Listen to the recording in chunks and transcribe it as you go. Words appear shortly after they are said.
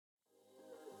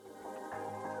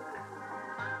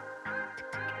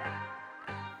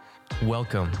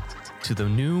Welcome to the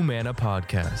New Manna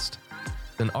Podcast,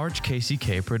 an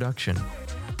ArchKCK production.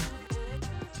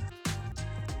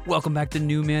 Welcome back to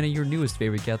New Manna, your newest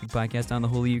favorite Catholic podcast on the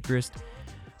Holy Eucharist.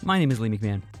 My name is Lee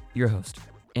McMahon, your host,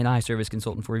 and I serve as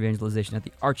consultant for evangelization at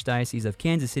the Archdiocese of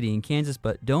Kansas City in Kansas,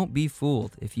 but don't be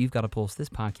fooled. If you've got a pulse, this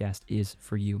podcast is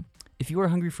for you. If you are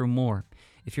hungry for more,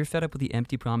 if you're fed up with the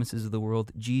empty promises of the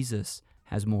world, Jesus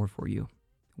has more for you.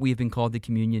 We have been called to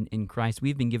communion in Christ.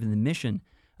 We've been given the mission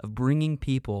of bringing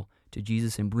people to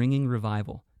Jesus and bringing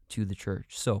revival to the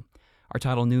church. So, our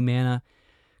title, New Manna,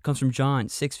 comes from John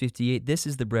 6:58. This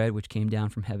is the bread which came down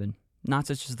from heaven, not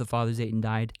such as the fathers ate and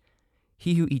died.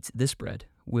 He who eats this bread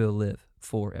will live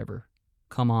forever.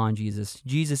 Come on, Jesus.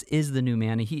 Jesus is the new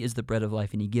manna. He is the bread of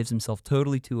life, and he gives himself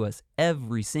totally to us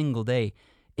every single day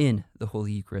in the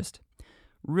Holy Eucharist.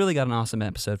 Really got an awesome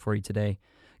episode for you today.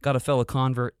 Got a fellow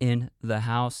convert in the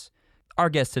house. Our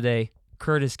guest today,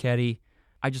 Curtis Keddy.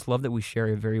 I just love that we share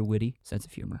a very witty sense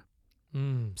of humor.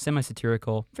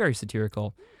 Semi-satirical, very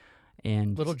satirical,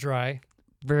 and little dry.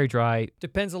 Very dry.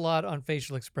 Depends a lot on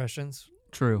facial expressions.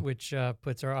 True. Which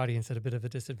puts our audience at a bit of a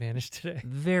disadvantage today.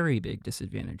 Very big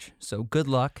disadvantage. So good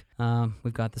luck.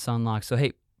 We've got this on lock. So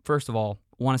hey, first of all,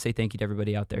 I want to say thank you to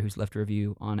everybody out there who's left a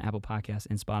review on Apple Podcasts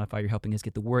and Spotify. You're helping us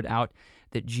get the word out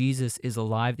that Jesus is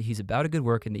alive, that he's about a good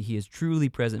work, and that he is truly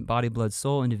present, body, blood,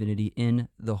 soul, and divinity in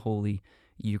the Holy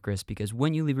Eucharist. Because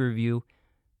when you leave a review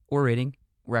or rating,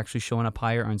 we're actually showing up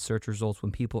higher on search results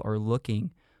when people are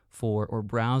looking for or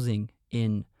browsing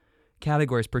in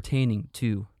categories pertaining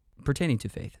to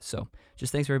faith. So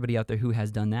just thanks for everybody out there who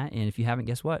has done that. And if you haven't,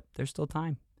 guess what? There's still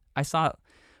time. I saw,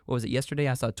 yesterday?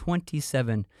 I saw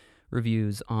 27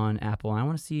 reviews on Apple, and I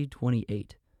want to see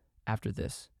 28 after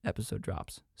this episode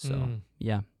drops. So,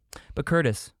 yeah. But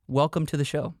Curtis, welcome to the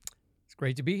show. It's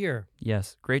great to be here.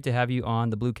 Yes, great to have you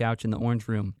on the blue couch in the orange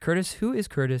room. Curtis, who is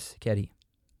Curtis Keddy?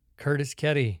 Curtis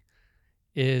Keddy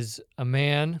is a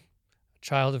man, a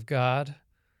child of God,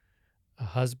 a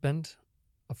husband,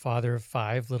 a father of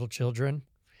 5 little children.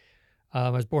 I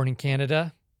was born in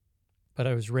Canada, but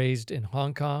I was raised in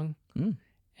Hong Kong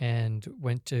and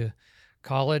went to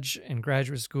college and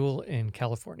graduate school in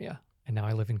California, and now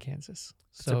I live in Kansas.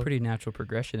 It's a pretty natural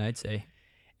progression, I'd say.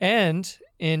 And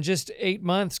in just 8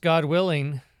 months, God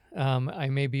willing, I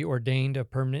may be ordained a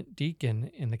permanent deacon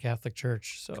in the Catholic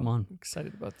Church. So Come on. I'm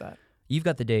excited about that. You've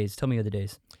got the days. Tell me of the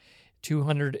days.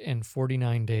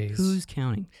 249 days. Who's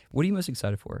counting? What are you most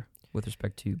excited for with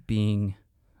respect to being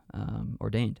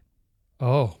ordained?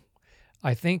 Oh,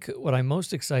 I think what I'm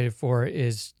most excited for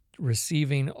is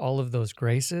receiving all of those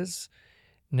graces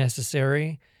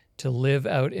necessary to live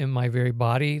out in my very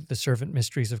body the servant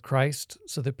mysteries of Christ,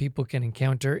 so that people can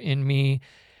encounter in me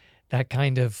that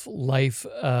kind of life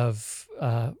of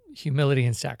humility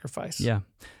and sacrifice. Yeah.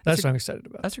 That's what I'm excited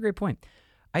about. That's a great point.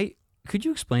 Could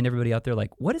you explain to everybody out there,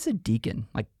 like, what is a deacon?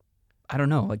 Like, I don't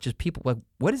know, like just people, like,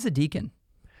 what is a deacon?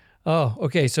 Oh,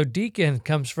 okay. So deacon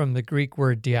comes from the Greek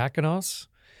word diakonos,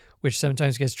 which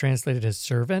sometimes gets translated as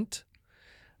servant.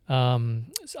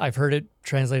 I've heard it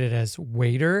translated as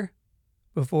waiter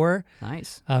before.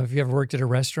 Nice. If you ever worked at a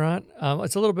restaurant,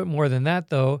 it's a little bit more than that,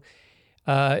 though.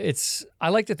 I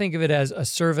like to think of it as a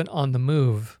servant on the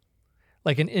move,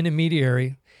 like an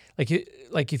intermediary.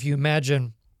 Like if you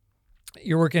imagine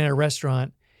you're working at a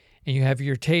restaurant and you have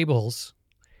your tables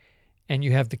and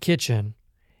you have the kitchen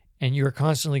and you're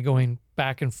constantly going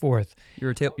back and forth.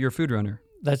 You're a food runner.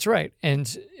 That's right.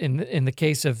 And in the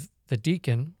case of the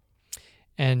deacon,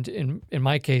 and in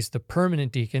my case, the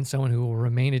permanent deacon, someone who will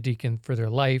remain a deacon for their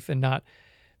life and not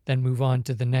then move on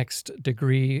to the next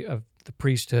degree of the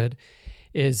priesthood,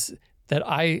 is that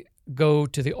I go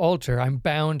to the altar. I'm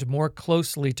bound more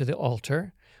closely to the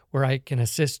altar, where I can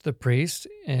assist the priest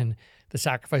in the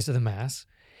sacrifice of the Mass.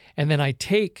 And then I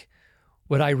take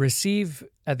what I receive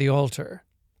at the altar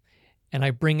and I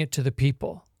bring it to the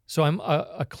people. So I'm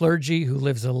a clergy who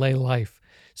lives a lay life.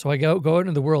 So I go out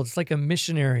into the world. It's like a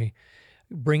missionary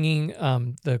bringing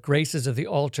the graces of the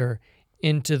altar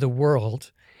into the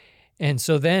world. And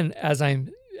so then as I'm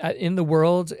in the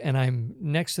world and I'm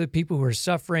next to the people who are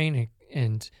suffering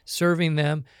and serving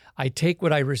them, I take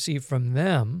what I receive from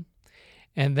them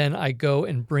and then I go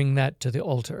and bring that to the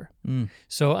altar.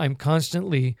 So I'm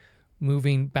constantly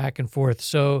moving back and forth.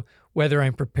 So whether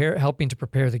I'm helping to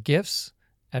prepare the gifts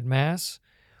at Mass,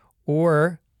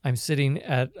 or I'm sitting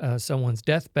at someone's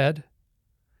deathbed,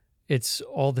 it's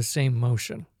all the same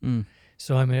motion.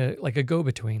 So I'm like a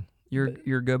go-between. You're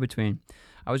a go-between.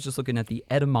 I was just looking at the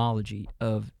etymology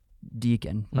of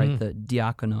deacon, right? The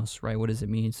diakonos, right? What does it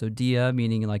mean? So dia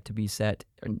meaning like to be set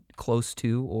close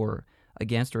to or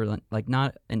against, or like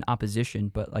not in opposition,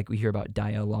 but like we hear about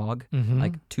dialogue, Mhm.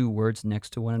 like two words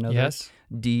next to one another. Yes.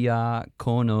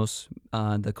 Diakonos,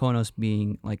 the konos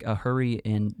being like a hurry,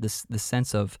 and the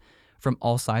sense of from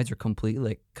all sides or completely,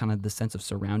 like kind of the sense of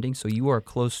surrounding. So you are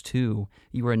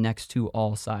next to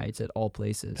all sides at all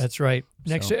places. That's right.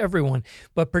 Next So- to everyone,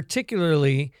 but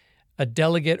particularly a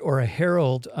delegate or a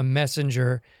herald, a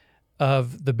messenger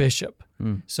of the bishop.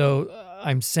 So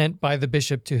I'm sent by the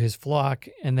bishop to his flock,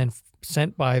 and then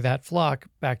sent by that flock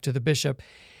back to the bishop.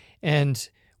 And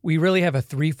we really have a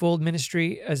threefold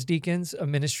ministry as deacons: a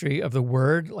ministry of the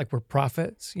word, like we're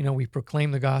prophets. We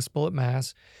proclaim the gospel at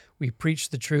Mass. We preach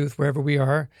the truth wherever we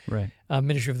are. Right.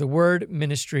 Ministry of the word,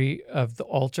 ministry of the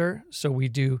altar. So we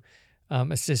do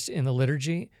assist in the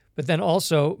liturgy, but then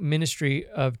also ministry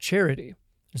of charity.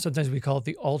 And sometimes we call it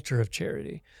the altar of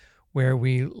charity, where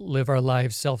we live our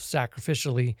lives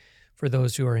self-sacrificially for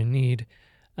those who are in need.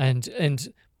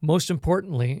 And most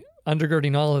importantly,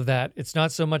 undergirding all of that, it's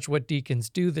not so much what deacons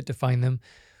do that define them,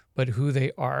 but who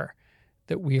they are,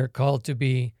 that we are called to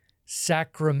be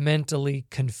sacramentally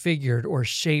configured or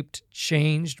shaped,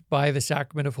 changed by the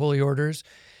sacrament of holy orders,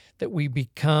 that we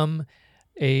become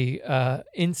a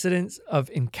incidence of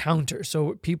encounter.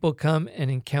 So people come and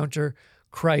encounter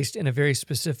Christ in a very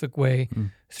specific way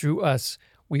through us.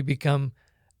 We become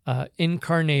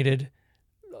incarnated,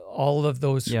 all of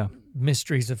those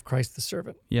mysteries of Christ the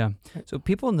servant. Yeah. So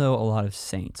people know a lot of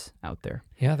saints out there.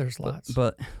 Yeah, there's lots.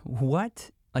 But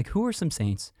who are some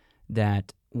saints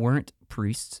that weren't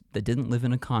priests, that didn't live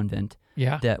in a convent,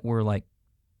 that were like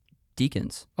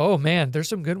deacons? Oh man, there's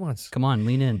some good ones. Come on,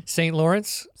 lean in. Saint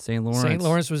Lawrence. Saint Lawrence. Saint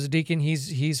Lawrence was a deacon.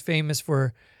 He's famous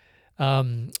for,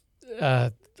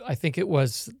 I think it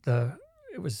was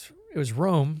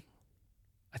Rome.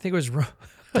 I think it was Rome.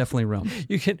 Definitely Rome.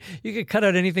 You can cut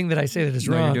out anything that I say that is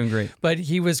wrong. You're doing great. But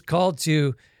he was called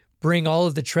to bring all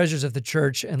of the treasures of the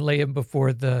church and lay them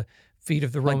before the feet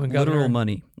of the Roman governor. Literal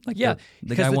money. Like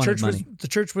the guy wanted money. The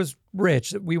church was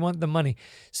rich. We want the money.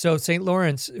 So St.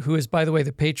 Lawrence, who is, by the way,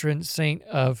 the patron saint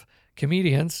of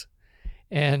comedians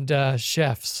and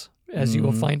chefs, as you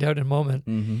will find out in a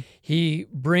moment, he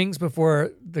brings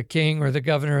before the king or the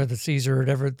governor or the Caesar or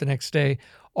whatever the next day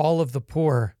all of the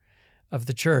poor of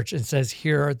the church and says,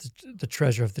 here are the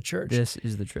treasure of the church. This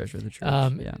is the treasure of the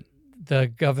church. The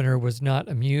governor was not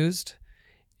amused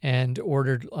and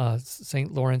ordered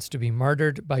St. Lawrence to be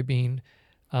martyred by being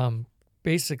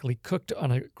basically cooked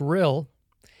on a grill.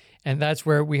 And that's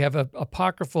where we have a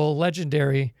apocryphal,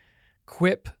 legendary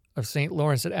quip of St.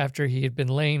 Lawrence, that after he had been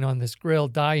laying on this grill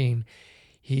dying,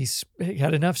 he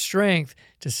had enough strength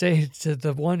to say to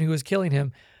the one who was killing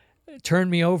him, "Turn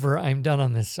me over, I'm done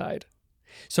on this side."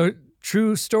 So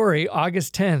true story,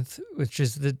 August 10th, which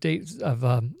is the date of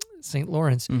St.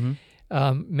 Lawrence,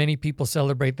 many people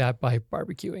celebrate that by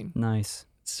barbecuing. Nice.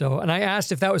 So, and I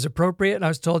asked if that was appropriate, and I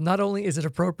was told not only is it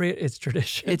appropriate, it's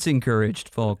tradition. It's encouraged,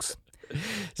 folks.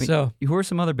 So, who are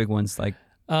some other big ones? Like,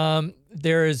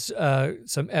 there is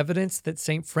some evidence that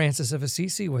St. Francis of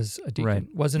Assisi was a deacon.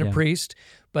 Right. Wasn't a priest,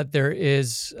 but there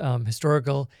is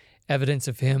historical evidence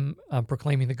of him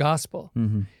proclaiming the gospel.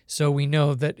 So we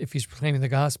know that if he's proclaiming the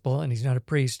gospel and he's not a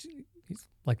priest, he's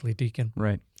likely a deacon.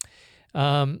 Right.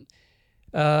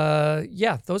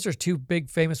 Those are two big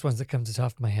famous ones that come to the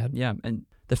top of my head. Yeah, and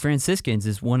the Franciscans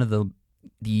is one of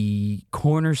the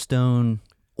cornerstone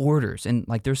orders, and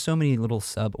like there's so many little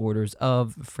sub orders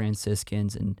of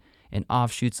Franciscans and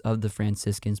offshoots of the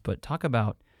Franciscans. But talk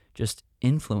about just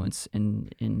influence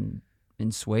and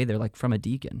sway there, like from a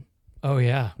deacon. Oh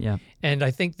yeah, yeah. And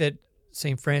I think that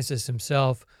St. Francis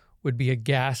himself would be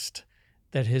aghast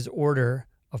that his order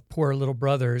of poor little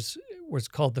brothers was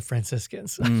called the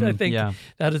Franciscans. I think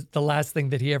that is the last thing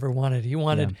that he ever wanted. He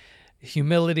wanted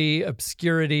humility,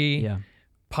 obscurity,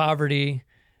 poverty,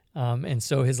 and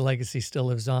so his legacy still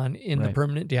lives on in the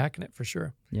permanent diaconate for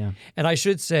sure. Yeah. And I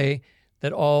should say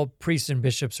that all priests and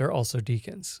bishops are also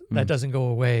deacons. That doesn't go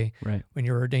away when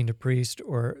you're ordained a priest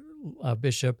or a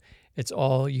bishop. It's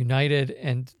all united,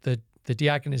 and the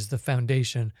diaconate is the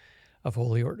foundation of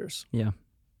holy orders. Yeah.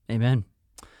 Amen.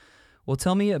 Well,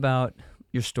 tell me about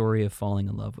your story of falling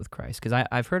in love with Christ, because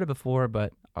I've heard it before,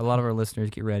 but a lot of our listeners,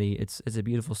 get ready. It's a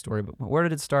beautiful story, but where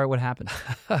did it start? What happened?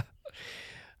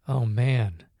 Oh,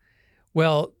 man.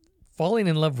 Well, falling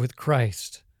in love with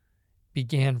Christ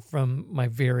began from my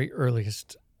very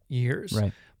earliest years.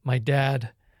 Right. My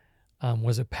dad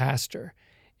was a pastor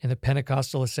in the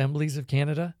Pentecostal Assemblies of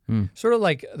Canada, sort of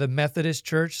like the Methodist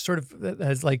Church, sort of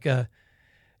has like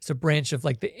it's a branch of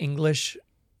like the English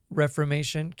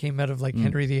Reformation, came out of like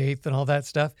Henry VIII and all that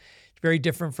stuff. It's very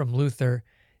different from Luther.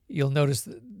 you'll notice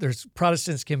that there's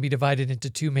Protestants can be divided into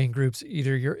two main groups.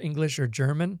 Either you're English or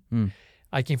German.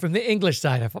 I came from the English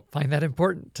side. I find that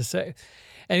important to say.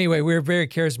 Anyway, we were very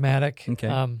charismatic. Okay.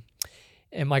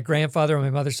 And my grandfather on my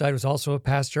mother's side was also a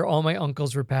pastor. All my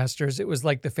uncles were pastors. It was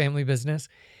like the family business.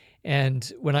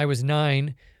 And when I was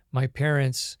 9, my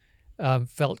parents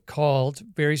felt called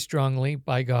very strongly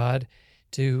by God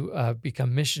to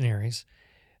become missionaries.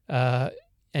 And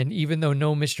even though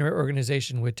no missionary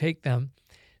organization would take them,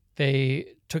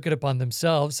 they took it upon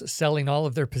themselves, selling all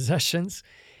of their possessions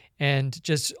and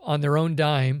just on their own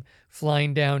dime,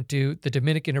 flying down to the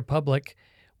Dominican Republic,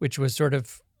 which was sort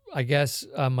of, I guess,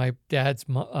 my dad's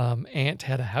aunt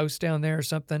had a house down there or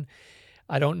something.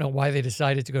 I don't know why they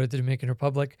decided to go to the Dominican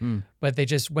Republic, but they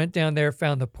just went down there,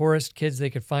 found the poorest kids they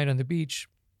could find on the beach,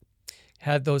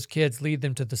 had those kids lead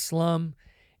them to the slum,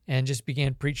 and just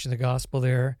began preaching the gospel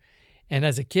there. And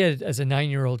as a kid, as a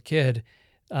 9-year-old kid,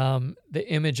 the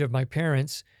image of my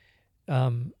parents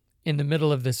in the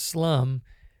middle of this slum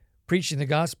preaching the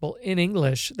gospel in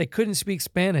English, they couldn't speak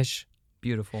Spanish.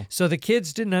 Beautiful. So the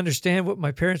kids didn't understand what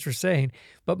my parents were saying,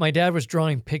 but my dad was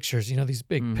drawing pictures, these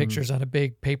big pictures on a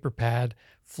big paper pad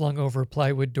flung over a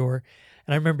plywood door.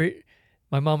 And I remember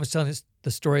my mom was telling us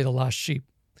the story of the lost sheep,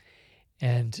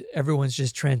 and everyone's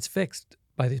just transfixed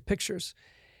by these pictures.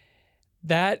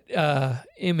 That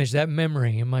image, that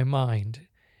memory in my mind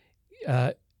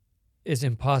is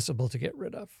impossible to get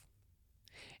rid of.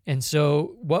 And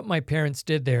so what my parents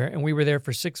did there, and we were there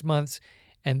for 6 months,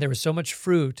 and there was so much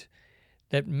fruit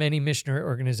that many missionary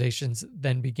organizations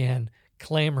then began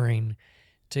clamoring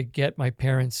to get my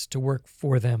parents to work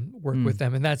for them, work with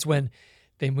them. And that's when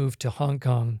they moved to Hong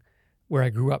Kong, where I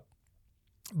grew up.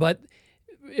 But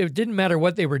it didn't matter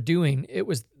what they were doing. It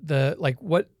was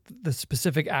what the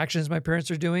specific actions my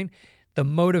parents are doing, the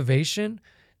motivation,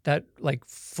 that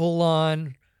full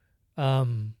on,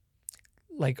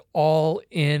 all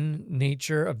in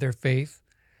nature of their faith.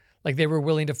 Like they were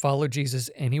willing to follow Jesus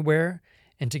anywhere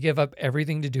and to give up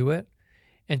everything to do it,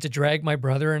 and to drag my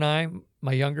brother and I,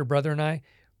 my younger brother and I,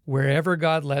 wherever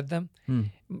God led them.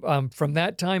 From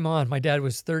that time on, my dad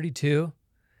was 32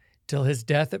 till his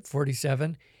death at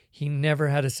 47. He never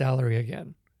had a salary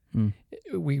again.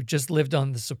 We just lived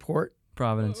on the support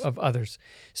of others.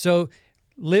 So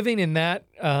living in that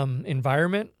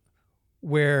environment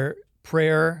where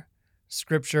prayer,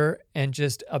 scripture, and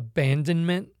just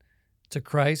abandonment to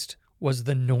Christ was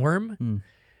the norm.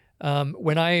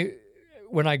 When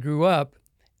I grew up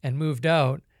and moved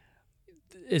out,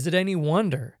 is it any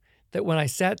wonder that when I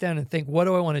sat down and think, what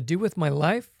do I want to do with my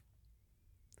life?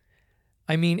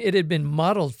 I mean, it had been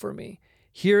modeled for me.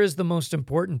 Here is the most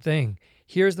important thing.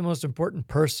 Here's the most important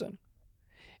person.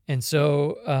 And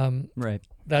so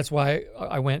that's why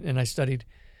I went and I studied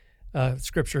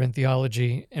scripture and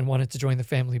theology and wanted to join the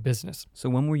family business. So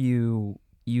when were you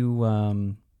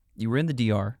were in the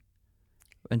DR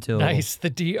until... Nice, the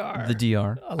DR. The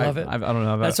DR. I love it. I don't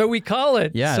know about... That's what we call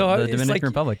it. Yeah, so the Dominican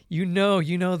Republic. You know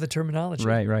the terminology.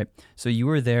 Right. So you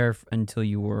were there until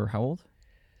you were how old?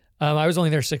 I was only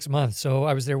there 6 months, so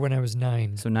I was there when I was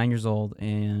 9. So 9 years old,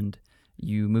 and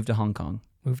you moved to Hong Kong.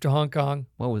 Moved to Hong Kong.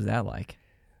 What was that like?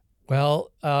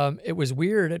 Well, it was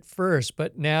weird at first,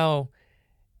 but now,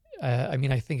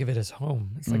 I think of it as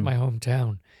home. It's like my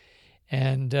hometown.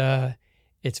 And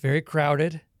it's very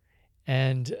crowded,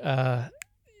 and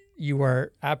you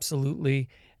are absolutely,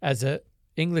 as an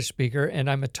English speaker, and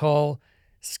I'm a tall,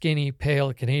 skinny,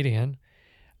 pale Canadian,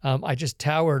 I just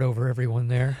towered over everyone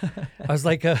there. I was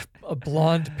like a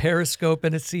blonde periscope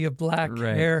in a sea of black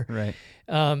hair. Right.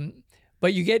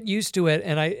 But you get used to it,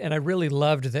 and I really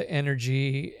loved the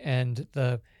energy and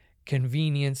the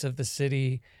convenience of the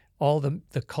city, all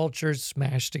the cultures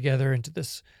smashed together into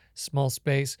this small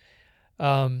space.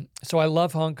 So I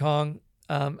love Hong Kong.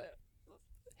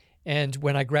 And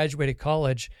when I graduated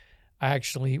college, I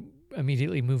actually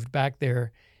immediately moved back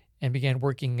there and began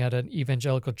working at an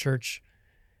evangelical church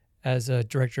as a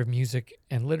director of music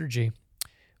and liturgy,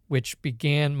 which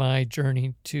began my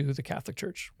journey to the Catholic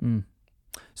Church.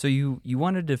 So you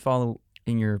wanted to follow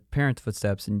in your parents'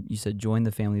 footsteps, and you said join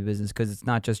the family business because it's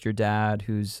not just your dad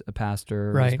who's a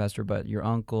pastor, but your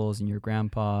uncles and your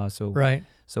grandpa. So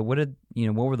what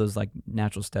were those like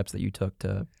natural steps that you took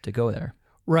to go there?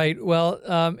 Right. Well,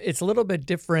 it's a little bit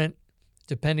different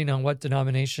depending on what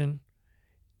denomination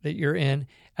that you're in.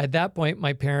 At that point,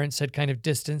 my parents had kind of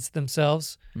distanced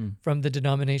themselves from the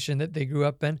denomination that they grew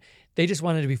up in. They just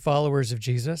wanted to be followers of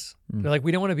Jesus. They're like,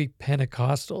 we don't want to be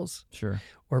Pentecostals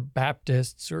or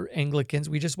Baptists or Anglicans.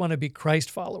 We just want to be Christ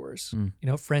followers,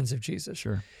 friends of Jesus.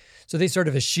 Sure. So they sort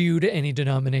of eschewed any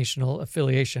denominational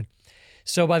affiliation.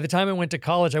 So by the time I went to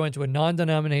college, I went to a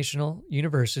non-denominational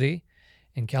university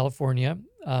in California,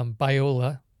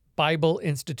 Biola, Bible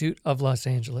Institute of Los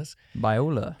Angeles.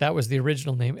 Biola. That was the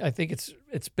original name. I think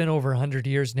it's been over 100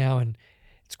 years now, and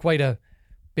it's quite a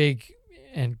big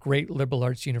and great liberal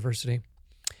arts university.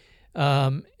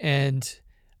 And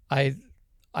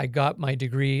I got my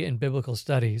degree in biblical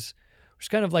studies, which is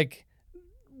kind of like,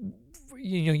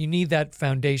 you need that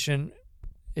foundation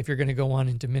if you're going to go on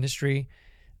into ministry,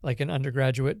 like an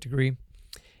undergraduate degree.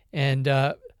 And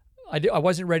I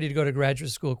wasn't ready to go to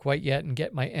graduate school quite yet and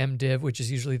get my MDiv, which is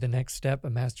usually the next step, a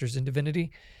master's in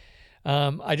divinity.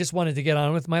 I just wanted to get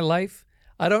on with my life.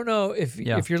 I don't know if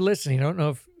you're listening, I don't know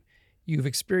if you've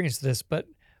experienced this, but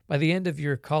by the end of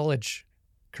your college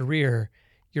career,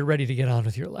 you're ready to get on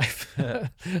with your life.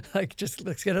 Like, just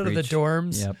let's get out of the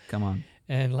dorms. Yep, come on.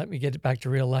 And let me get it back to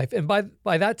real life. And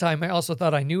by that time, I also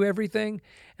thought I knew everything,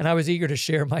 and I was eager to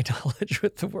share my knowledge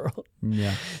with the world.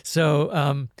 Yeah.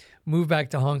 So moved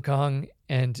back to Hong Kong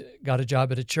and got a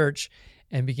job at a church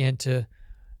and began to,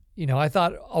 I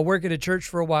thought I'll work at a church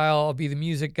for a while. I'll be the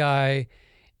music guy.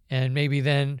 And maybe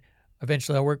then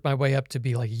eventually I'll work my way up to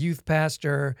be like youth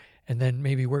pastor, and then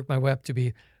maybe work my way up to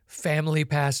be family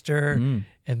pastor,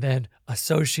 and then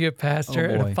associate pastor,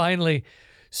 and finally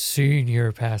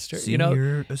senior pastor.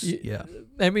 Yeah.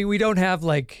 I mean, we don't have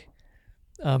like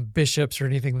bishops or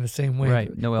anything the same way.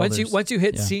 Right. No elders. Once you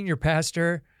hit senior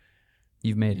pastor,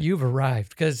 you've made it. You've arrived,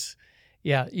 because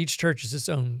each church is its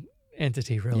own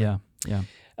entity, really. Yeah.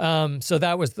 So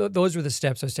that was those were the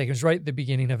steps I was taking. It was right at the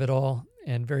beginning of it all,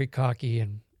 and very cocky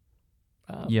and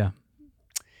Yeah.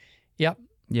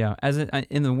 As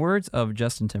in the words of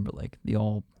Justin Timberlake, the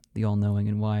all knowing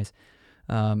and wise,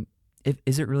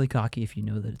 is it really cocky if you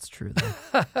know that it's true,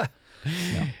 though?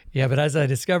 Yeah, but as I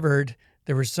discovered,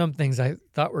 there were some things I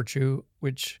thought were true,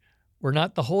 which were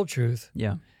not the whole truth.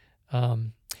 Yeah.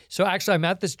 So actually, I'm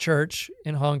at this church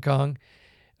in Hong Kong,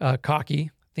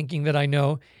 cocky, thinking that I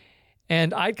know,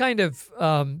 and I kind of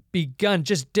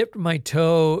just dipped my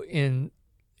toe in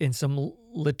some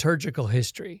liturgical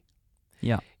history.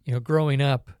 Yeah. Growing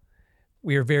up,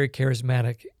 we were very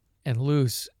charismatic and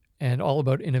loose and all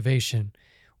about innovation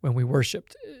when we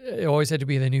worshiped. It always had to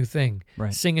be the new thing.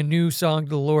 Right. Sing a new song to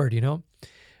the Lord,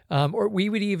 Or we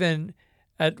would even,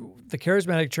 at the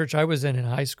charismatic church I was in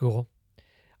high school,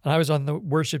 and I was on the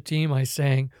worship team,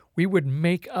 we would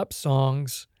make up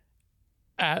songs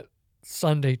at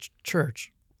Sunday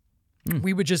church.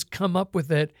 We would just come up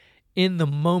with it in the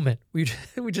moment. We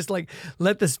just like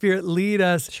let the Spirit lead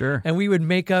us. Sure. And we would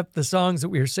make up the songs that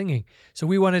we were singing. So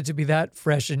we wanted to be that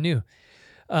fresh and new.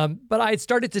 But I had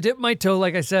started to dip my toe,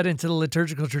 like I said, into the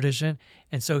liturgical tradition.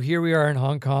 And so here we are in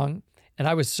Hong Kong. And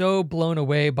I was so blown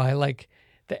away by like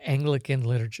the Anglican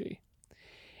liturgy.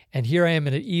 And here I am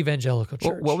in an evangelical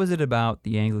church. What was it about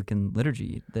the Anglican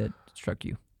liturgy that struck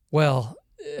you? Well,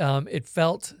 it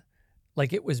felt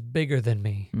like it was bigger than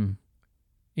me.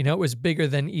 It was bigger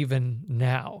than even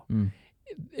now.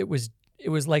 It was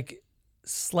like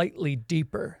slightly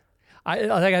deeper.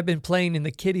 I've been playing in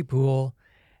the kiddie pool,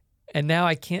 and now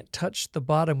I can't touch the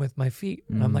bottom with my feet.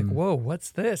 And I'm like, whoa,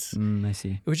 what's this? I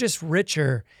see. It was just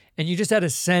richer, and you just had a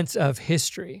sense of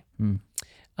history.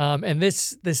 And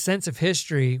this sense of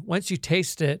history, once you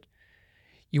taste it,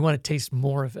 you want to taste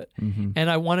more of it. And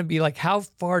I want to be like, how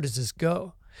far does this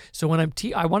go? So when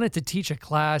I wanted to teach a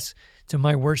class to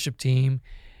my worship team,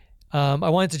 I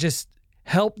wanted to just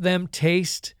help them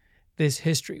taste this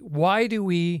history. Why do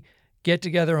we get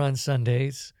together on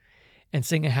Sundays and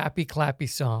sing a happy, clappy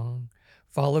song,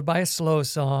 followed by a slow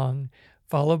song,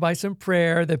 followed by some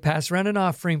prayer, then pass around an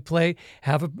offering plate,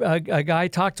 have a guy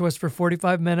talk to us for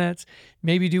 45 minutes,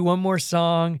 maybe do one more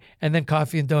song, and then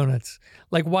coffee and donuts?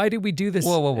 Like, why do we do this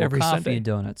every Sunday? Coffee and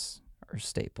donuts are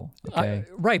staple. Okay.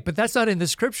 Right, but that's not in the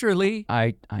scripture, Lee.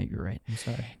 You're right. I'm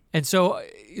sorry. And so,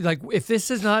 like, if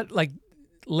this is not like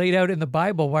laid out in the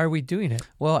Bible, why are we doing it?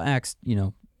 Well, Acts,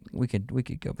 we could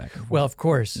go back and forth. Well, of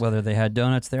course. Whether they had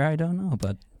donuts there, I don't know,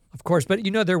 but of course. But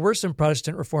there were some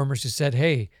Protestant reformers who said,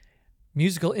 "Hey,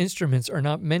 musical instruments are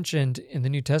not mentioned in the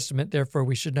New Testament, therefore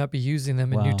we should not be using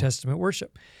them in New Testament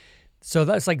worship." So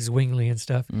that's like Zwingli and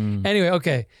stuff. Anyway,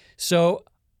 okay. So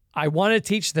I want to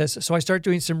teach this, so I start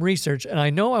doing some research, and I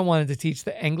know I wanted to teach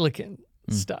the Anglican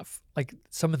stuff, like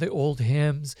some of the old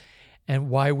hymns and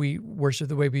why we worship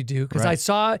the way we do. Because I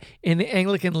saw in the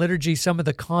Anglican liturgy some of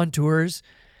the contours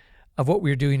of what we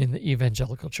were doing in the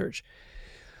evangelical church.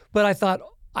 But I thought,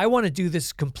 I want to do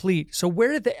this complete. So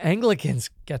where did the Anglicans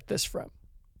get this from?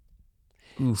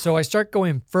 Oof. So I start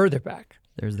going further back.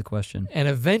 There's the question. And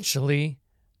eventually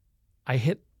I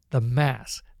hit the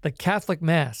Mass, the Catholic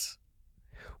Mass,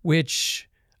 which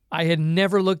I had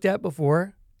never looked at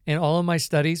before in all of my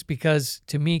studies, because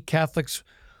to me, Catholics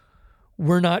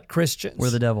were not Christians.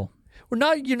 We're the devil.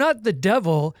 You're not the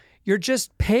devil. You're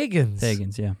just pagans.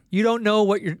 Pagans, yeah. You don't know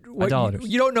what Idolaters.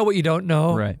 you don't know what you don't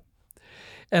know. Right.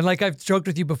 And like I've joked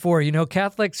with you before,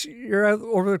 Catholics, you're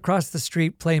over across the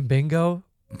street playing bingo,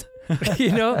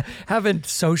 having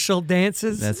social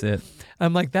dances. That's it.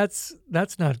 I'm like, that's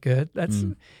not good. That's,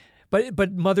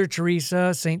 but Mother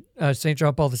Teresa, Saint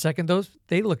John Paul II,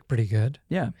 they look pretty good.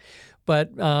 Yeah.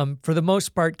 But for the most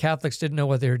part, Catholics didn't know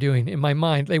what they were doing. In my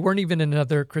mind, they weren't even in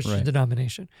another Christian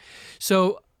denomination.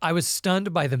 So I was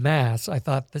stunned by the Mass. I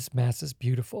thought, this Mass is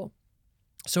beautiful.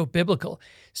 So biblical,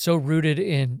 so rooted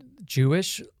in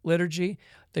Jewish liturgy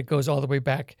that goes all the way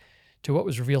back to what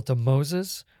was revealed to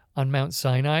Moses on Mount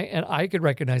Sinai. And I could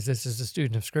recognize this as a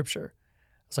student of Scripture.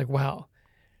 It's like, wow,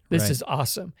 this is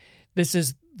awesome. This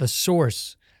is the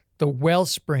source, the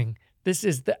wellspring. This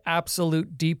is the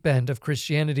absolute deep end of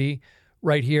Christianity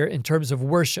right here in terms of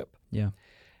worship. Yeah.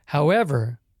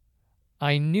 However,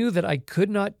 I knew that I could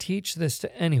not teach this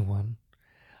to anyone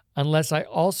unless I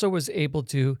also was able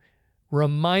to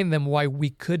remind them why we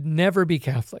could never be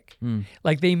Catholic.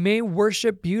 Like, they may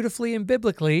worship beautifully and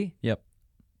biblically,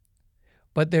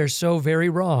 but they're so very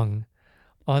wrong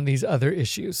on these other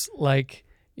issues, like,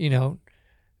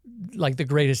 like the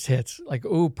greatest hits, like,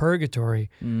 purgatory.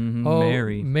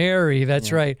 Mary,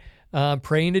 that's right.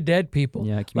 Praying to dead people.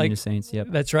 Yeah, communion of saints, yep.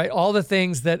 That's right. All the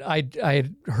things that I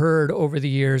had heard over the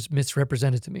years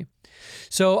misrepresented to me.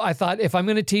 So I thought, if I'm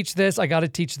going to teach this, I got to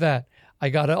teach that. I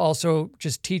got to also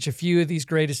just teach a few of these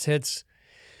greatest hits.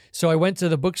 So I went to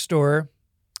the bookstore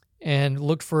and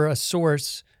looked for a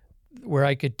source where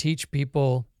I could teach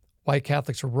people why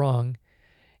Catholics are wrong.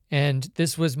 And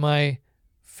this was my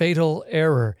fatal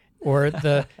error, or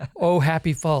the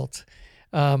happy fault.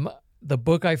 The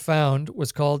book I found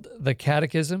was called The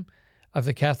Catechism of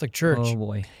the Catholic Church. Oh,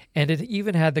 boy. And it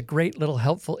even had the great little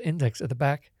helpful index at the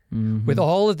back with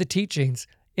all of the teachings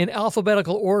in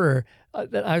alphabetical order.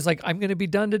 That I was like, I'm going to be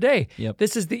done today. Yep.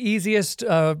 This is the easiest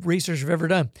research I've ever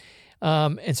done.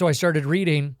 And so I started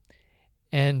reading,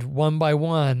 and one by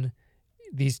one,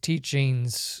 these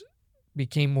teachings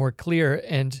became more clear,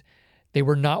 and they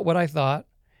were not what I thought.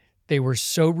 They were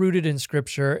so rooted in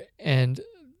Scripture and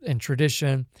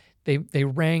tradition. They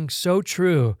rang so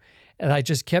true, and I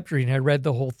just kept reading. I read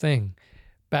the whole thing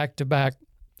back to back,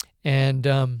 and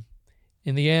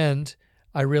in the end,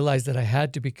 I realized that I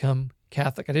had to become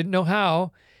Catholic. I didn't know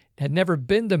how. I had never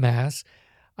been to Mass.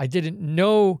 I didn't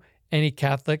know any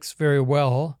Catholics very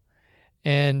well,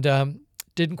 and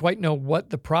didn't quite know what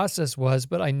the process was,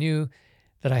 but I knew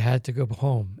that I had to go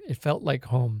home. It felt like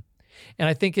home. And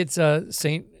I think it's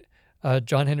St.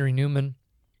 John Henry Newman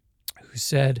who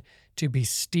said, to be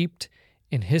steeped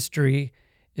in history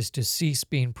is to cease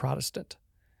being Protestant.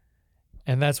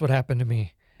 And that's what happened to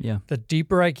me. Yeah. The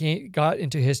deeper I got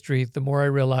into history, the more I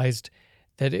realized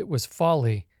that it was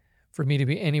folly for me to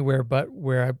be anywhere but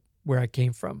where I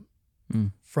came from,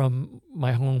 from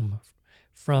my home,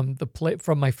 from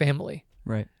my family.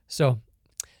 Right. So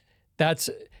that's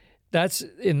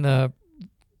in the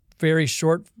very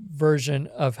short version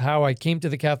of how I came to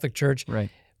the Catholic Church. Right.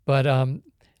 But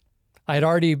I had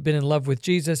already been in love with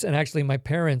Jesus, and actually my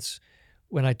parents,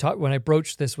 when I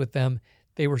broached this with them,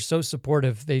 they were so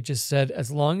supportive. They just said,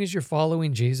 as long as you're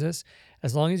following Jesus,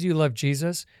 as long as you love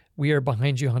Jesus, we are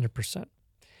behind you 100%.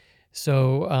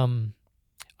 So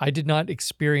I did not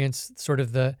experience sort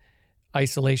of the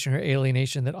isolation or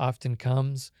alienation that often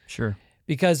comes. Sure.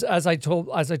 Because as I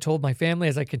told my family,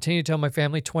 as I continue to tell my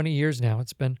family, 20 years now,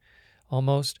 it's been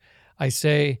almost, I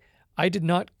say, I did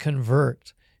not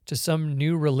convert to some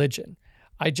new religion.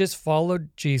 I just followed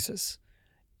Jesus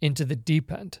into the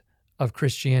deep end of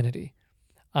Christianity.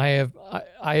 I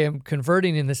am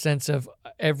converting in the sense of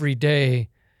every day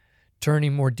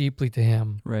turning more deeply to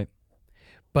Him. Right.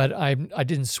 But I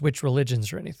didn't switch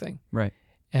religions or anything. Right.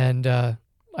 And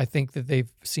I think that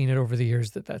they've seen it over the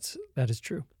years that is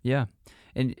true. Yeah.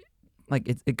 And like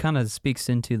it kind of speaks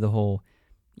into the whole,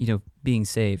 being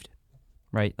saved,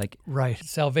 right? Right.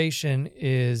 Salvation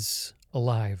is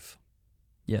alive.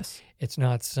 Yes. It's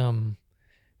not some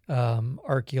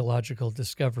archaeological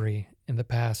discovery in the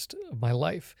past of my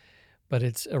life, but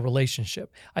it's a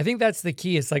relationship. I think that's the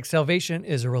key. It's like salvation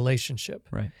is a relationship.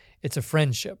 Right. It's a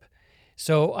friendship.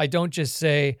 So I don't just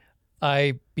say,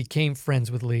 I became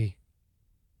friends with Lee.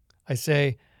 I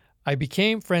say, I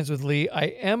became friends with Lee. I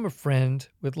am a friend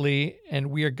with Lee,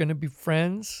 and we are going to be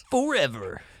friends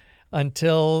forever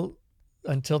until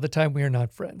the time we are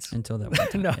not friends. Until that one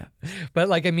time, no. Yeah. But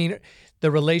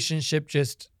the relationship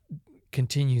just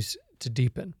continues to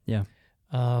deepen. Yeah.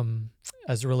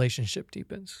 as the relationship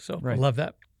deepens. So I Right. love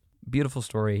that. Beautiful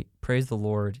story. Praise the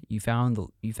Lord. You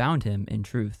found him in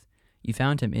truth. You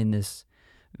found him in this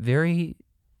very,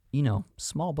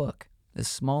 small book. This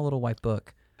small little white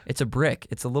book. It's a brick.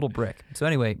 It's a little brick. So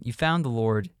anyway, you found the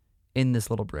Lord in this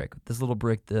little brick. This little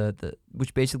brick, the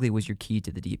which basically was your key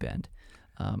to the deep end.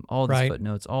 All these Right.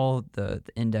 footnotes, all the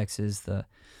indexes, the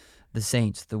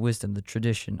saints, the wisdom, the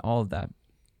tradition, all of that.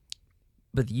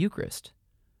 But the Eucharist,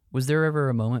 was there ever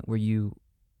a moment where you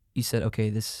said, okay,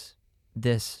 this,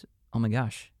 oh my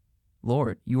gosh,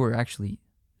 Lord, you were actually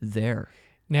there?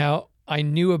 Now, I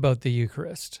knew about the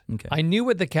Eucharist. Okay. I knew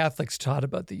what the Catholics taught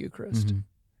about the Eucharist. Mhm.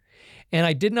 And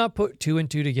I did not put two and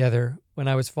two together when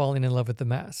I was falling in love with the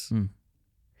Mass. Mm.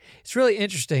 It's really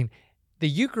interesting. The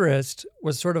Eucharist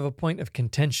was sort of a point of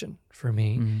contention for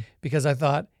me Mhm. because I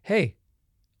thought, hey,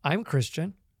 I'm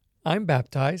Christian. I'm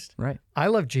baptized. Right. I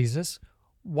love Jesus.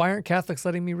 Why aren't Catholics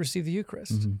letting me receive the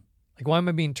Eucharist? Mhm. Like, why am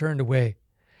I being turned away?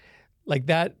 Like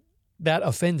that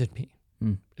offended me.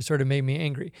 Mm. It sort of made me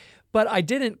angry. But I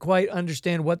didn't quite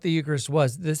understand what the Eucharist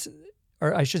was.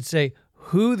 Or I should say,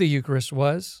 who the Eucharist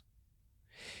was,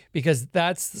 because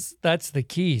that's the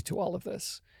key to all of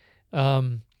this.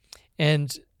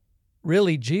 And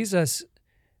really, Jesus,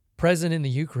 present in the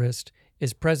Eucharist,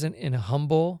 is present in a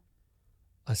humble,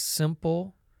 a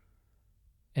simple,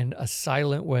 and a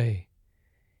silent way.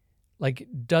 Like,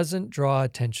 doesn't draw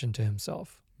attention to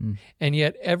himself. Mm. And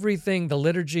yet everything, the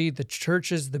liturgy, the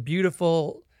churches, the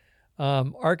beautiful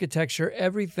architecture,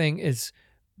 everything is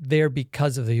there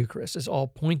because of the Eucharist. It's all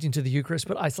pointing to the Eucharist,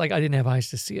 but it's like I didn't have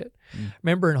eyes to see it.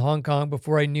 Remember in Hong Kong,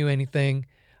 before I knew anything,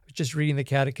 I was just reading the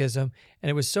catechism, and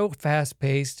it was so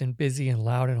fast-paced and busy and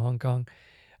loud in Hong Kong.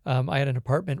 I had an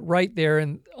apartment right there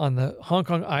on the Hong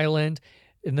Kong island,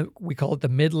 we call it the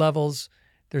mid-levels.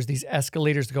 There's these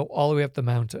escalators that go all the way up the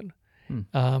mountain.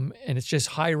 And it's just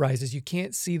high rises. You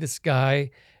can't see the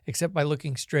sky except by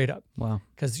looking straight up. Wow.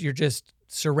 Because you're just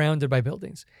surrounded by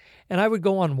buildings. And I would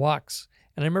go on walks.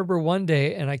 And I remember one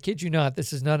day, and I kid you not,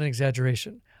 this is not an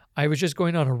exaggeration, I was just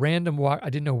going on a random walk. I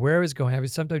didn't know where I was going. I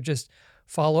would sometimes just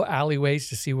follow alleyways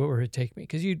to see where it would take me.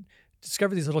 Because you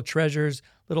discover these little treasures,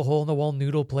 little hole-in-the-wall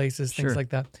noodle places, things Sure. like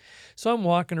that. So I'm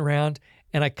walking around,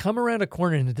 and I come around a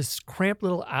corner into this cramped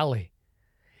little alley.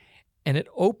 And it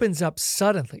opens up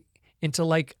suddenly into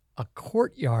like a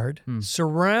courtyard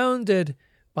surrounded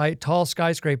by tall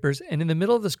skyscrapers. And in the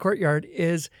middle of this courtyard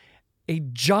is a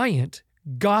giant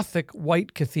Gothic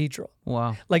white cathedral,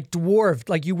 Wow. like dwarfed,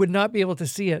 like you would not be able to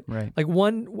see it. Right. Like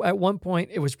at one point,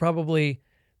 it was probably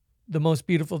the most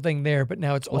beautiful thing there, but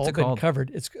now it's What's all it been called? covered.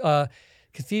 It's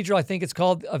cathedral, I think it's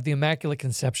called, of the Immaculate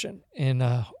Conception in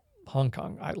Hong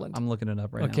Kong Island. I'm looking it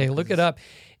up right now. Okay, look it up.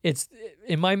 It's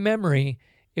in my memory,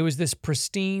 it was this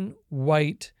pristine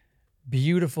white,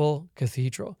 beautiful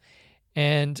cathedral.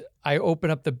 And I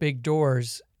opened up the big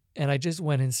doors and I just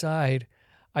went inside.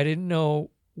 I didn't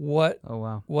know what Oh,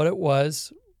 wow. it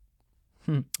was,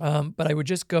 Hmm. but I would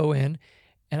just go in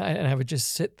and I would just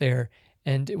sit there,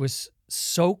 and it was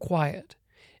so quiet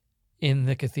in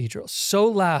the cathedral, so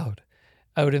loud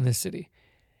out in the city,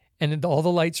 and all the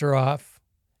lights are off,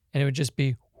 and it would just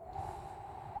be,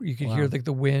 you could hear Wow. like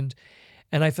the wind.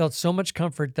 And I felt so much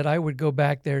comfort that I would go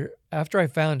back there after I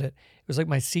found it. It was like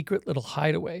my secret little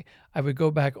hideaway. I would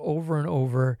go back over and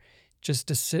over just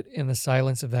to sit in the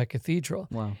silence of that cathedral.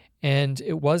 Wow. And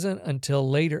it wasn't until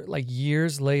later, like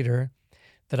years later,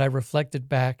 that I reflected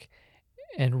back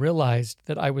and realized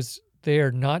that I was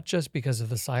there not just because of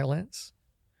the silence,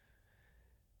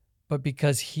 but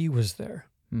because he was there.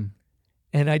 Hmm.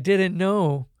 And I didn't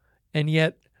know, and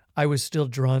yet I was still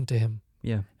drawn to him.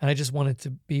 Yeah. And I just wanted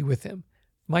to be with him.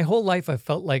 My whole life, I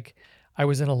felt like I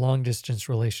was in a long distance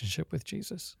relationship with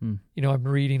Jesus. Hmm. You know, I'm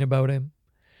reading about him.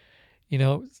 You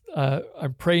know,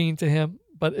 I'm praying to him,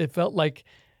 but it felt like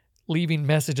leaving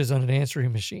messages on an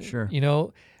answering machine. Sure. You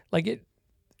know, like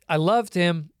I loved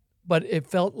him, but it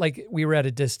felt like we were at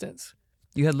a distance.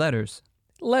 You had letters.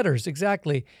 Letters,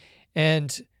 exactly.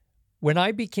 And when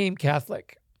I became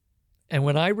Catholic and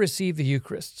when I received the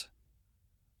Eucharist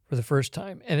for the first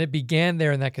time, and it began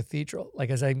there in that cathedral, like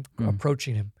as I'm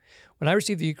approaching him, when I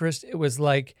received the Eucharist, it was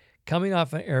like coming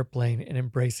off an airplane and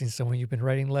embracing someone you've been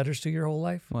writing letters to your whole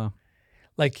life. Wow.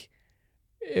 Like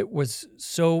it was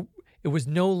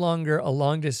no longer a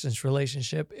long distance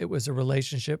relationship. It was a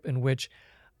relationship in which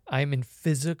I'm in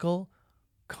physical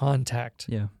contact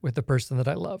Yeah. with the person that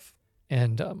I love.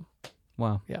 And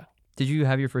Wow. yeah. Did you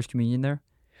have your first communion there?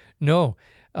 No,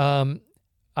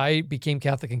 I became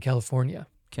Catholic in California.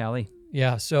 Cali.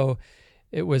 Yeah, so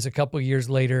it was a couple years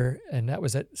later, and that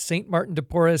was at St. Martin de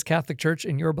Porres Catholic Church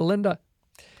in Yorba Linda.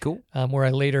 Cool. Where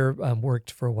I later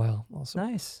worked for a while also.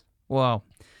 Nice. Wow.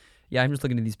 Yeah, I'm just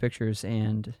looking at these pictures,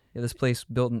 and this place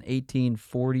built in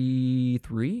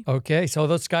 1843. Okay, so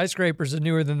those skyscrapers are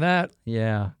newer than that.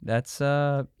 Yeah, that's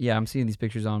I'm seeing these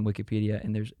pictures on Wikipedia,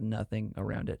 and there's nothing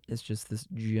around it. It's just this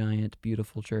giant,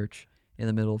 beautiful church in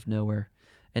the middle of nowhere.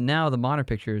 And now the modern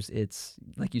pictures, it's,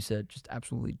 like you said, just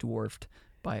absolutely dwarfed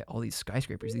by all these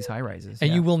skyscrapers, these high rises.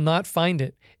 And you will not find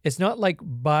it. It's not like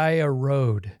by a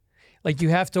road. Like you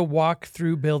have to walk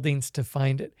through buildings to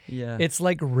find it. Yeah. It's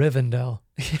like Rivendell.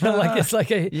 Like it's like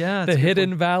the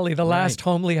hidden valley, the last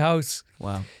homely house.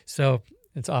 Wow. So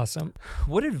it's awesome.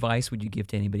 What advice would you give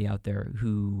to anybody out there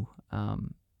who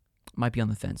might be on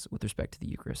the fence with respect to the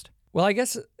Eucharist? Well, I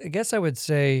guess I would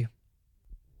say,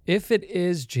 if it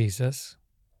is Jesus,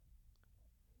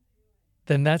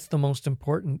 then that's the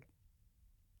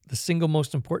single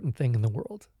most important thing in the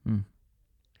world.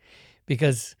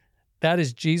 Because that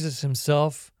is Jesus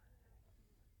himself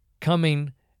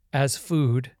coming as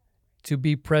food to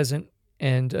be present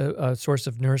and a source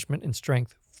of nourishment and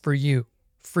strength for you.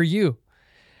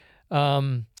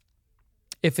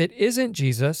 If it isn't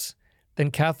Jesus,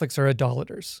 then Catholics are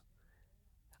idolaters.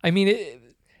 I mean,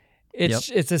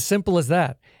 it's as simple as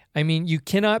that. I mean, you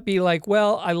cannot be like,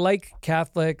 well, I like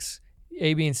Catholics,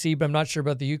 A, B, and C, but I'm not sure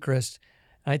about the Eucharist.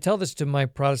 And I tell this to my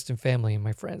Protestant family and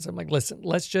my friends. I'm like, listen,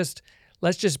 let's just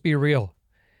be real.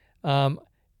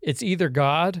 It's either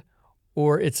God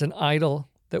or it's an idol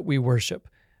that we worship.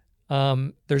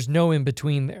 There's no in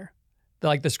between there.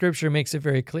 Like the scripture makes it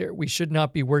very clear. We should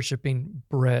not be worshiping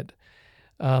bread.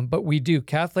 But we do.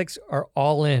 Catholics are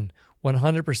all in,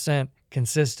 100%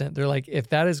 consistent. They're like, if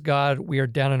that is God, we are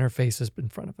down on our faces in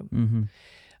front of him.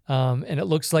 Mm-hmm. And it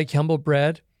looks like humble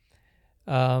bread,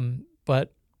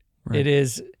 but it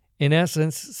is, in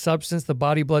essence, substance, the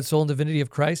body, blood, soul, and divinity of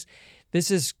Christ.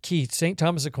 This is key. St.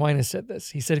 Thomas Aquinas said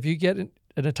this. He said, if you get in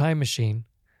a time machine,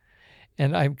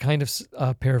 and I'm kind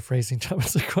of paraphrasing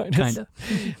Thomas Aquinas. Kind of.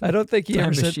 I don't think he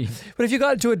ever said. But if you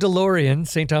got into a DeLorean,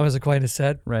 St. Thomas Aquinas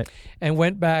said, right, and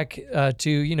went back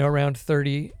to, around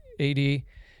 30 AD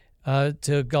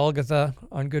to Golgotha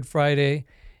on Good Friday,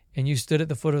 and you stood at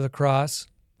the foot of the cross,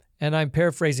 and I'm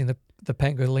paraphrasing the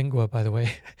Pangalingua, by the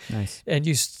way. Nice. And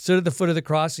you stood at the foot of the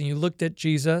cross and you looked at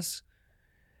Jesus.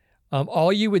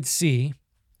 All you would see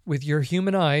with your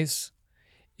human eyes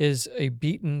is a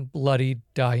beaten, bloody,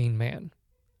 dying man.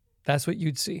 That's what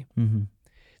you'd see. Mm-hmm.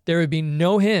 There would be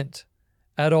no hint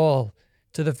at all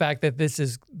to the fact that this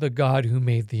is the God who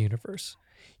made the universe.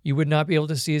 You would not be able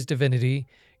to see his divinity.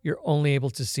 You're only able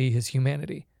to see his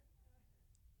humanity.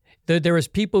 There was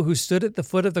people who stood at the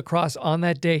foot of the cross on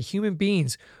that day, human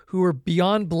beings who were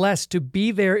beyond blessed to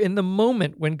be there in the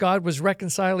moment when God was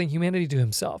reconciling humanity to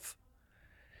himself.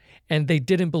 And they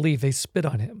didn't believe. They spit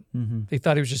on him. Mm-hmm. They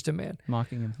thought he was just a man.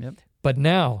 Mocking him, yep. But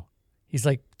now, he's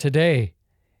like, today,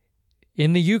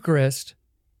 in the Eucharist,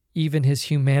 even his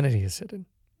humanity is hidden.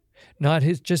 Not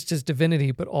just his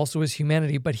divinity, but also his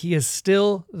humanity. But he is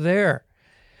still there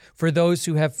for those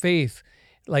who have faith.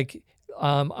 Like,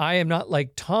 I am not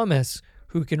like Thomas,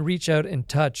 who can reach out and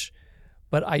touch,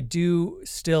 but I do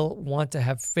still want to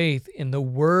have faith in the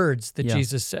words that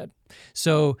Jesus said.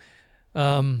 So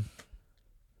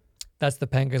that's the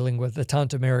Pangalingua, the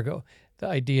Tantum Ergo, the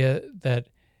idea that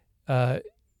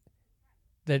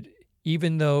that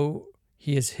even though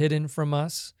he is hidden from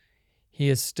us, he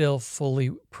is still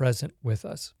fully present with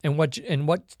us. And what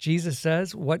Jesus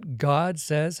says, what God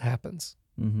says, happens.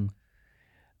 Mm-hmm.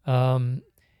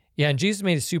 And Jesus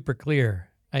made it super clear.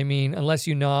 I mean, unless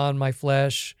you gnaw on my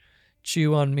flesh,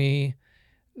 chew on me,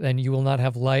 then you will not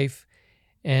have life.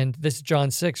 And this is John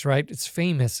 6, right? It's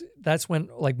famous. That's when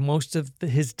like most of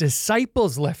his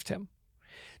disciples left him.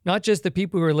 Not just the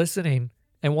people who were listening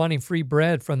and wanting free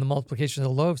bread from the multiplication of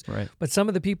the loaves, right, but some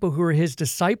of the people who are his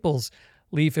disciples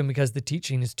leave him because the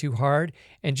teaching is too hard,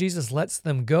 and Jesus lets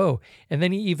them go. And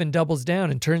then he even doubles down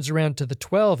and turns around to the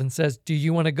 12 and says, do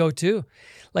you want to go too?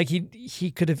 Like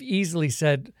he could have easily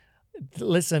said,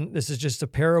 listen, this is just a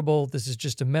parable. This is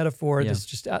just a metaphor. This is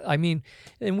just, I mean,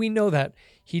 and we know that.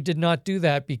 He did not do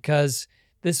that because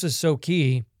this was so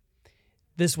key.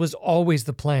 This was always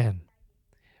the plan.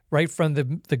 Right from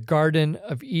the Garden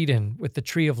of Eden with the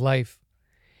tree of life,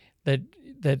 that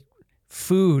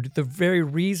food, the very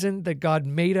reason that God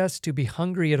made us to be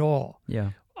hungry at all.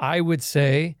 Yeah. I would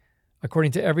say,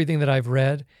 according to everything that I've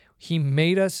read, he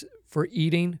made us for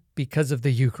eating because of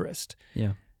the Eucharist.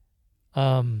 Yeah.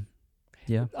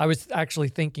 I was actually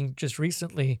thinking just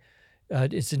recently,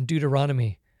 it's in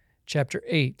Deuteronomy chapter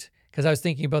 8, because I was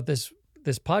thinking about this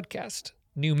podcast,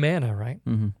 new manna, right?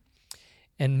 Mm-hmm.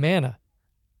 And manna,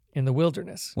 in the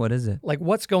wilderness. What is it? Like,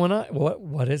 what's going on?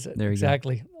 What is it? There you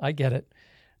exactly. Go. I get it.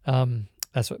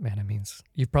 That's what manna means.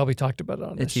 You've probably talked about it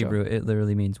on this It's Hebrew. show. It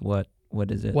literally means what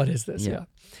is it? What is this? Yeah.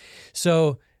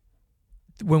 So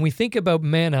when we think about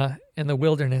manna in the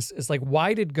wilderness, it's like,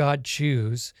 why did God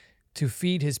choose to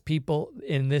feed his people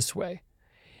in this way?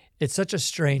 It's such a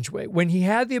strange way. When he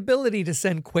had the ability to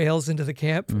send quails into the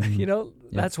camp,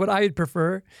 that's what I'd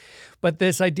prefer. But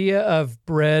this idea of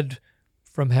bread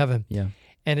from heaven. Yeah.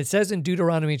 And it says in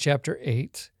Deuteronomy chapter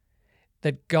 8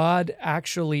 that God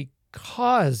actually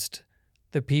caused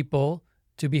the people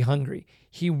to be hungry.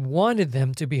 He wanted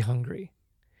them to be hungry.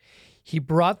 He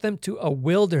brought them to a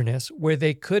wilderness where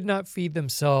they could not feed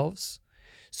themselves,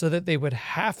 so that they would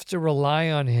have to rely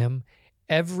on him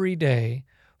every day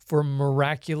for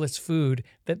miraculous food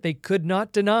that they could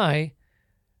not deny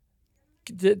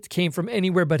that came from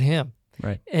anywhere but him.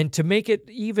 Right. And to make it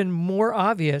even more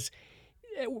obvious,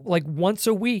 like once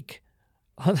a week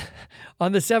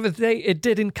on the seventh day, it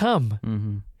didn't come.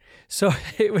 Mm-hmm. So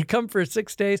it would come for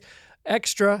 6 days,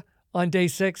 extra on day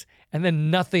 6, and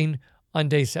then nothing on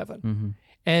day 7. Mm-hmm.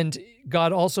 And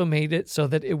God also made it so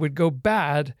that it would go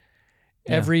bad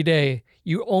every day.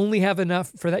 You only have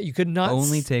enough for that. You could not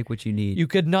only take what you need. You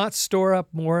could not store up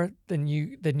more than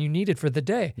you needed for the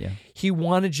day. Yeah. He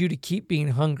wanted you to keep being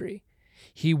hungry.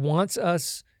 He wants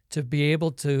us to be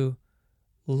able to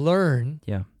learn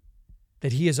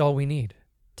that he is all we need.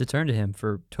 To turn to him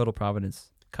for total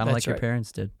providence, kind of like your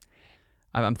parents did.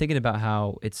 I'm thinking about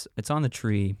how it's on the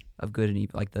tree of good and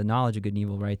evil, like the knowledge of good and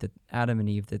evil, right? That Adam and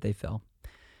Eve, that they fell,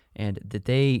 and that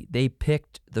they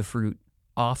picked the fruit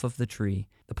off of the tree.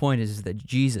 The point is that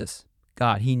Jesus,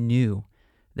 God, he knew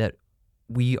that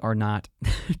we are not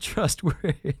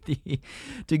trustworthy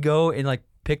to go and like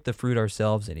pick the fruit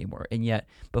ourselves anymore. And yet,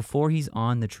 before he's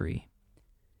on the tree,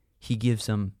 he gives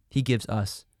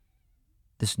us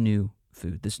this new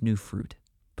food, this new fruit,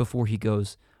 before he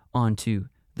goes onto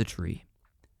the tree,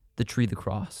 the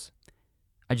cross.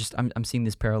 I'm seeing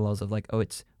these parallels of like,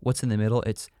 it's what's in the middle?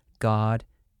 It's God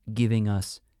giving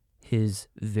us his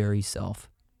very self.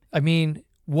 I mean,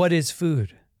 what is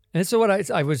food? And so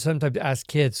what I would sometimes ask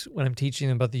kids when I'm teaching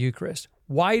them about the Eucharist,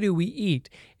 why do we eat?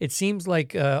 It seems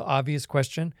like an obvious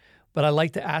question, but I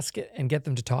like to ask it and get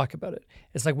them to talk about it.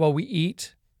 It's like, well, we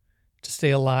eat to stay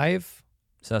alive.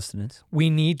 Sustenance. We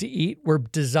need to eat. We're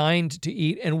designed to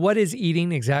eat. And what is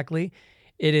eating exactly?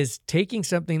 It is taking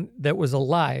something that was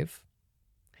alive,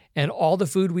 and all the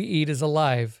food we eat is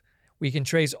alive. We can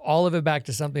trace all of it back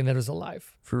to something that is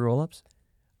alive. Fruit roll-ups?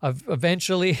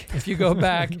 Eventually, if you go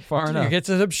back, far enough, you get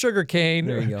to some sugar cane.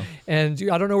 There you go. And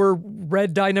I don't know where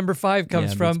red dye number 5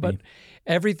 comes from, but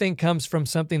everything comes from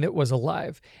something that was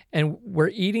alive. And we're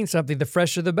eating something, the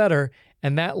fresher the better,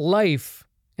 and that life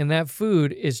and that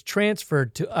food is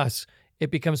transferred to us.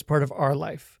 It becomes part of our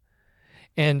life.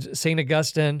 And St.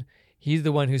 Augustine, he's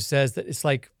the one who says that it's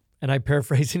like, and I'm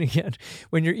paraphrasing again,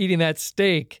 when you're eating that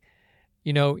steak,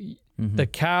 the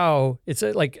cow, it's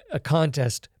like a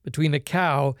contest between the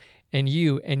cow and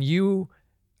you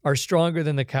are stronger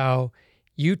than the cow.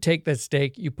 You take that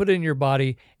steak, you put it in your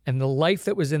body, and the life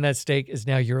that was in that steak is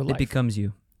now your life. It becomes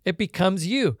you. It becomes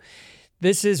you.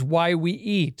 This is why we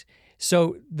eat.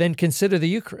 So then consider the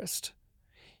Eucharist.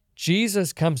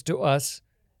 Jesus comes to us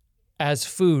as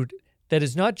food that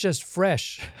is not just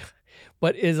fresh,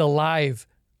 but is alive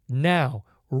now.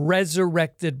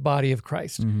 Resurrected body of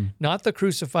Christ, not the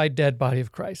crucified dead body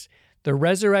of Christ, the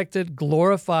resurrected,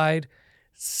 glorified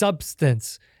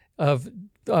substance of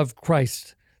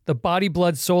Christ, the body,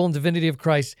 blood, soul, and divinity of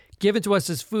Christ given to us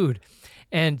as food.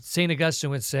 And St. Augustine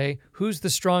would say, who's the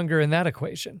stronger in that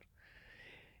equation?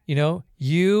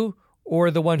 You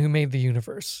or the one who made the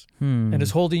universe and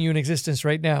is holding you in existence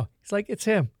right now? It's like, it's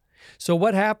him. So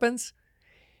what happens?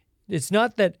 It's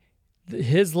not that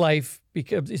his life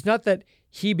becomes, it's not that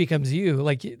he becomes you,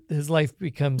 like his life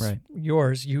becomes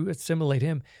yours, you assimilate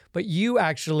him, but you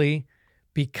actually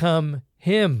become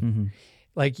him.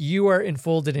 Like you are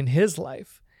enfolded in his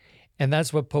life. And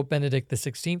that's what Pope Benedict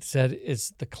XVI said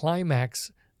is the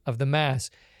climax of the Mass.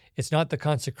 It's not the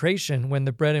consecration when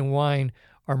the bread and wine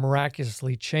are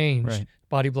miraculously changed,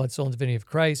 body, blood, soul, and divinity of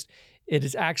Christ. It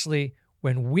is actually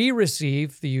when we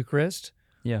receive the Eucharist,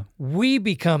 we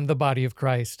become the body of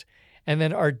Christ. And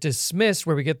then are dismissed,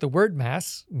 where we get the word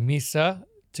Mass, missa,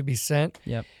 to be sent.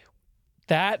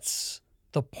 That's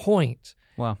the point.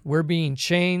 Wow. We're being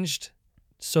changed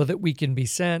so that we can be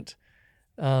sent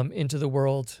into the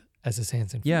world as his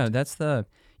hands and feet. Yeah,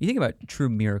 you think about true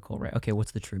miracle, right? Okay,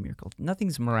 what's the true miracle?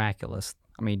 Nothing's miraculous.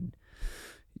 I mean,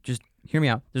 just hear me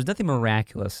out. There's nothing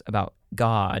miraculous about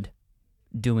God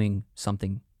doing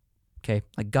something Okay,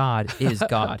 like God is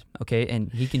God. Okay,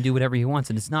 and He can do whatever He wants,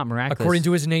 and it's not miraculous according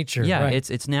to His nature. Yeah, right.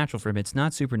 it's natural for Him. It's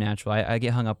not supernatural. I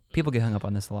get hung up. People get hung up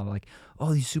on this a lot. Like,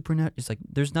 oh, these supernatural. It's like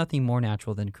there's nothing more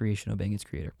natural than creation obeying its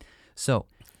Creator. So,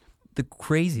 the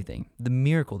crazy thing, the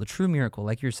miracle, the true miracle,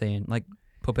 like you're saying, like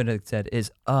Pope Benedict said,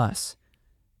 is us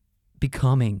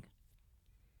becoming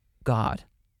God,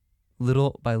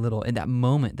 little by little. In that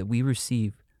moment that we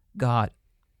receive God,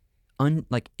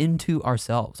 like into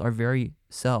ourselves, our very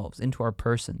selves, into our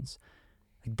persons,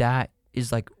 like that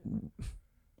is like,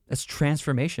 that's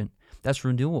transformation, that's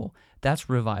renewal, that's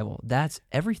revival, that's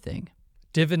everything.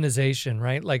 Divinization,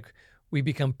 right? Like we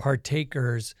become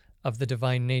partakers of the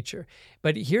divine nature.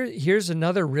 But here's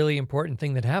another really important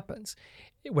thing that happens.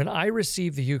 When I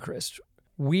receive the Eucharist,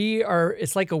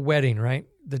 it's like a wedding, right?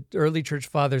 The early church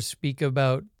fathers speak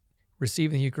about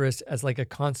receiving the Eucharist as like a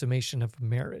consummation of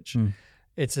marriage.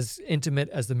 It's as intimate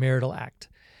as the marital act.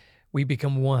 We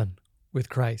become one with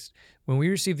Christ. When we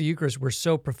receive the Eucharist, we're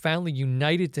so profoundly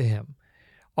united to Him.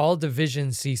 All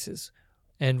division ceases,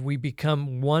 and we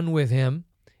become one with Him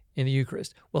in the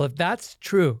Eucharist. Well, if that's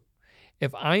true,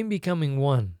 if I'm becoming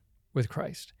one with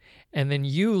Christ, and then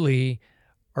you, Lee,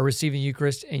 are receiving the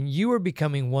Eucharist, and you are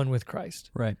becoming one with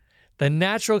Christ, right? The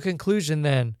natural conclusion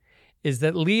then is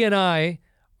that Lee and I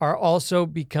are also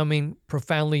becoming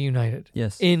profoundly united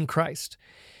in Christ.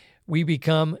 We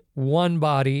become one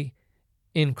body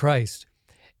in Christ.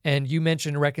 And you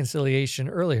mentioned reconciliation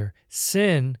earlier.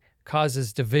 Sin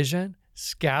causes division,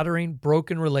 scattering,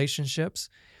 broken relationships.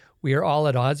 We are all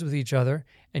at odds with each other.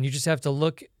 And you just have to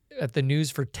look at the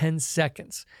news for 10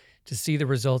 seconds to see the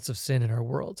results of sin in our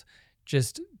world.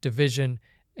 Just division,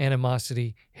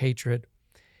 animosity, hatred.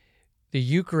 The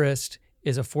Eucharist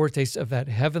is a foretaste of that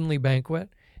heavenly banquet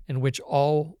in which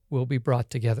all will be brought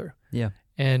together. Yeah.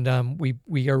 And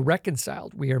we are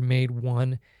reconciled. We are made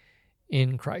one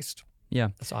in Christ. Yeah.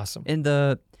 That's awesome. And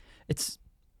it's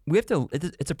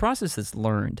a process that's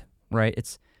learned,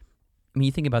 right?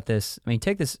 You think about this.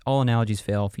 Take this, all analogies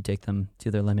fail if you take them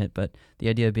to their limit, but the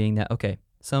idea being that, okay,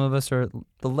 some of us are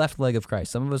the left leg of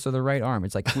Christ. Some of us are the right arm.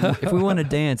 It's like, if we want to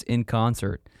dance in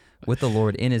concert with the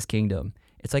Lord in His kingdom,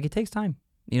 it's like, it takes time.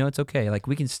 It's okay. Like,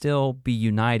 we can still be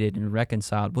united and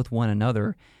reconciled with one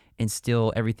another and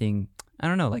still everything, I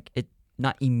don't know, like it,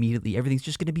 not immediately, everything's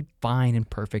just going to be fine and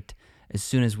perfect as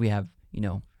soon as we have,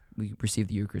 we receive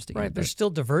the Eucharist again. Right. There's still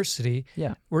diversity.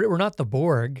 Yeah. We're not the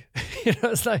Borg.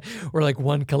 It's like we're like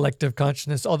one collective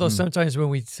consciousness. Although sometimes when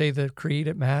we say the creed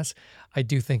at Mass, I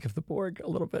do think of the Borg a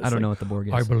little bit. I don't know what the Borg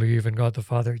is. I believe in God the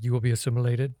Father. You will be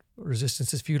assimilated.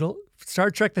 Resistance is futile. Star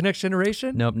Trek: The Next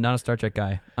Generation? Nope, not a Star Trek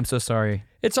guy. I'm so sorry.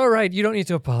 It's all right. You don't need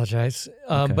to apologize.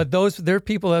 Okay. But there are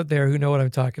people out there who know what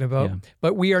I'm talking about. Yeah.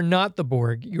 But we are not the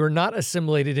Borg. You are not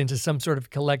assimilated into some sort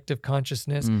of collective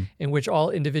consciousness in which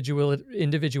all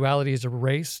individuality is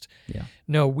erased. Yeah.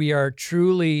 No, we are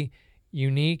truly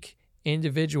unique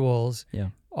individuals,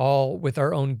 all with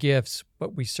our own gifts,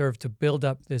 but we serve to build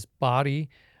up this body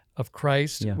of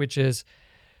Christ, which is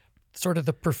sort of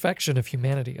the perfection of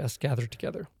humanity, us gathered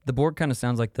together. The Borg kind of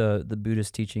sounds like the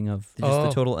Buddhist teaching of just the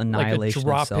total annihilation like a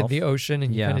drop of self. in the ocean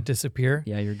and you kind of disappear.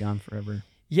 Yeah, you're gone forever.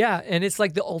 Yeah, and it's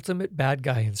like the ultimate bad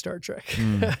guy in Star Trek.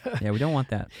 Yeah, we don't want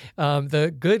that.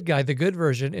 The good guy, the good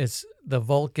version, is the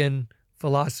Vulcan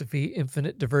philosophy,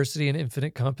 infinite diversity and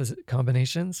infinite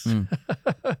combinations.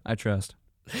 I trust.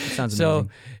 It sounds amazing.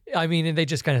 So, and they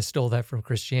just kind of stole that from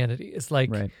Christianity. It's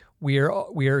like we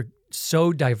are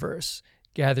so diverse,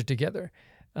 gathered together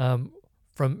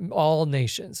from all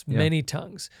nations, many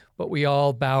tongues, but we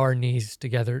all bow our knees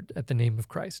together at the name of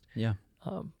Christ. Yeah.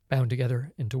 Bound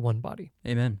together into one body.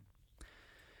 Amen.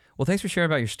 Well, thanks for sharing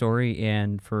about your story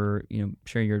and for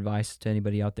sharing your advice to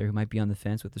anybody out there who might be on the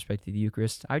fence with respect to the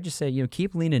Eucharist. I would just say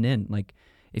keep leaning in. Like,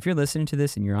 if you're listening to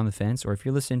this and you're on the fence, or if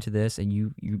you're listening to this and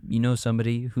you know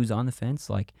somebody who's on the fence,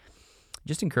 like,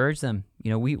 just encourage them.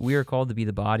 We are called to be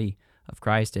the body of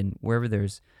Christ, and wherever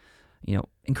there's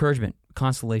encouragement,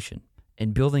 consolation,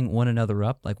 and building one another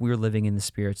up, like we're living in the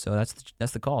Spirit. So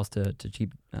that's the call, is to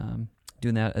keep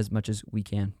doing that as much as we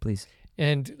can, please.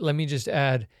 And let me just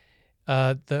add,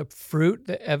 the fruit,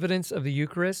 the evidence of the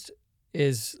Eucharist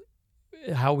is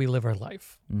how we live our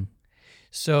life.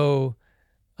 So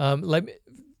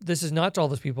this is not to all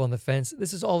those people on the fence.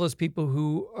 This is all those people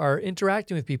who are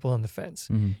interacting with people on the fence.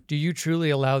 Do you truly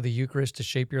allow the Eucharist to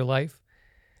shape your life?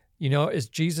 Is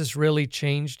Jesus really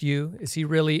changed you? Is He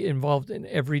really involved in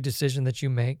every decision that you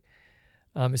make?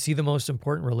 Is He the most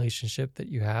important relationship that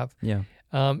you have? Yeah.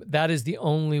 That is the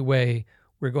only way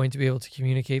we're going to be able to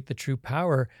communicate the true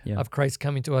power of Christ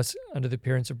coming to us under the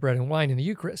appearance of bread and wine in the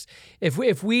Eucharist. If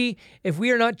we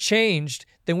are not changed,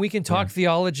 then we can talk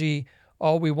theology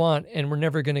all we want, and we're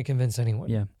never going to convince anyone.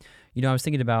 Yeah. I was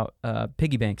thinking about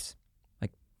piggy banks.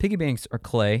 Like, piggy banks are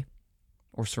clay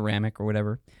or ceramic or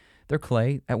whatever. They're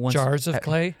clay. Jars of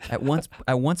clay? At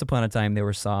once upon a time, they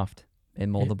were soft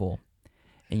and moldable.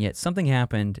 And yet something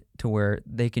happened to where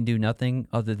they can do nothing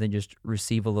other than just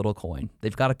receive a little coin.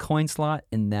 They've got a coin slot,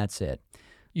 and that's it.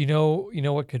 You know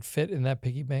what could fit in that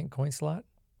piggy bank coin slot?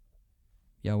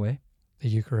 Yahweh? The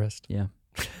Eucharist. Yeah.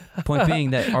 Point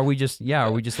being that are we just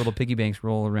little piggy banks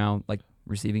roll around, like,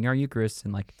 receiving our Eucharist,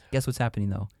 and, like, guess what's happening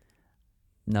though?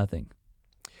 Nothing.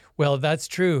 Well, that's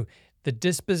true. The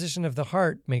disposition of the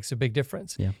heart makes a big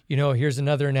difference. Yeah. Here's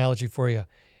another analogy for you.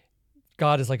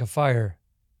 God is like a fire.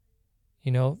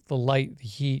 The light, the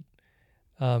heat,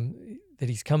 that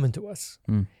he's coming to us.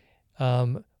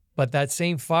 But that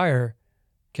same fire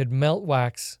could melt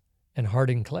wax and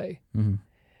harden clay. Mm-hmm.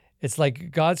 It's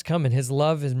like God's coming. His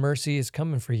love, his mercy is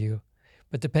coming for you.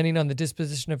 But depending on the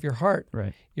disposition of your heart,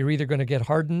 right, you're either going to get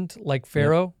hardened like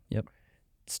Pharaoh,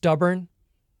 stubborn,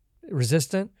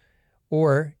 resistant,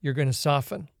 or you're going to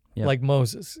soften like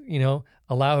Moses,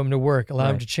 allow him to work, allow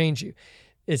him to change you.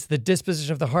 It's the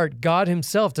disposition of the heart. God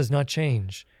himself does not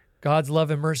change. God's love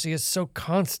and mercy is so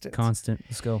constant. Constant.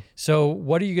 Let's go. So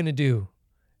what are you going to do?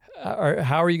 Or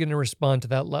how are you going to respond to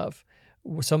that love?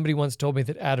 Somebody once told me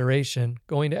that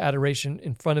going to adoration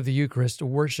in front of the Eucharist to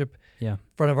worship in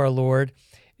front of our Lord,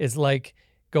 is like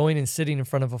going and sitting in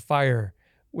front of a fire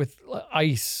with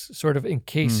ice sort of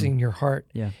encasing your heart.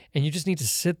 Yeah. And you just need to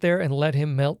sit there and let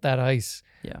him melt that ice.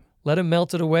 Yeah. Let him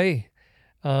melt it away.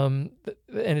 And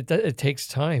it takes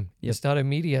time. Yep. It's not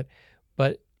immediate,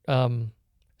 but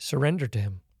surrender to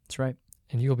him. That's right.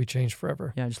 And you'll be changed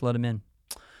forever. Yeah, just let him in.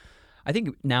 I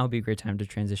think now would be a great time to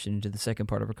transition into the second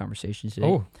part of our conversation today.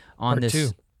 Oh, on part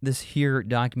two. This here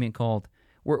document called,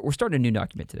 we're starting a new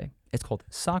document today. It's called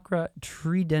Sacra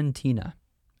Tridentina.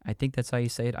 I think that's how you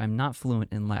say it. I'm not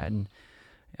fluent in Latin.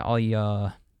 All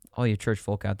you church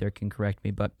folk out there can correct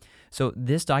me. But so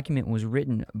this document was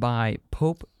written by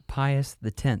Pope Pius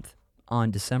X on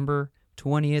December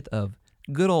 20th of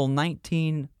good old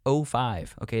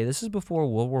 1905. Okay, this is before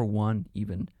World War I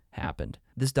even happened.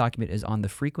 This document is on the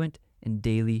frequent and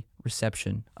daily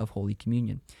reception of Holy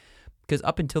Communion. Because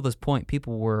up until this point,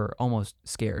 people were almost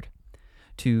scared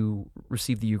to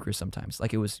receive the Eucharist sometimes.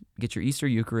 Like, it was get your Easter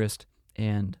Eucharist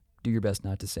and do your best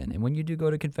not to sin. And when you do,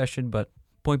 go to confession. But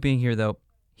point being here, though,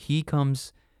 he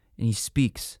comes and he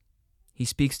speaks. He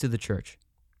speaks to the church.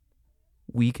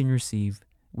 We can receive.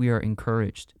 We are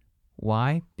encouraged.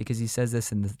 Why? Because he says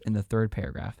this in the third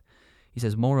paragraph. He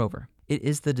says, moreover, it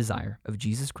is the desire of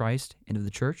Jesus Christ and of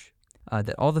the church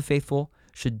that all the faithful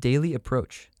should daily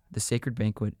approach the sacred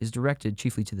banquet is directed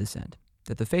chiefly to this end,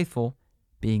 that the faithful,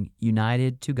 being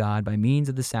united to God by means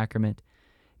of the sacrament,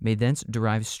 may thence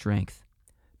derive strength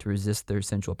to resist their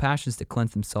sensual passions, to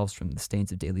cleanse themselves from the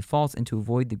stains of daily faults, and to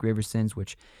avoid the graver sins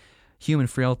which human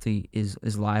frailty is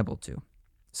liable to.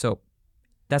 So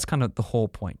that's kind of the whole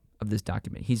point of this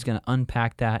document. He's going to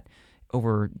unpack that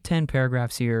over 10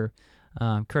 paragraphs here.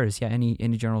 Curtis, any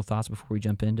general thoughts before we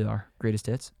jump into our greatest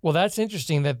hits? Well, that's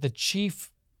interesting that the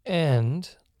chief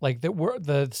end, like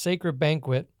the sacred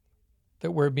banquet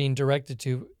that we're being directed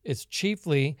to, is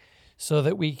chiefly so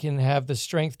that we can have the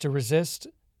strength to resist,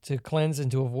 to cleanse,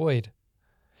 and to avoid.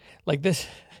 Like this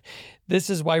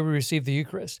is why we receive the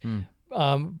Eucharist.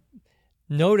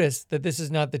 Notice that this is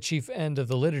not the chief end of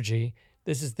the liturgy.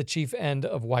 This is the chief end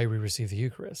of why we receive the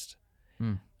Eucharist,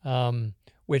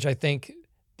 which I think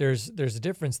there's a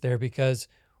difference there, because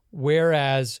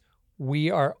whereas we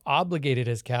are obligated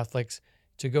as Catholics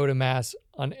to go to Mass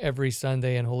on every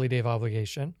Sunday and Holy Day of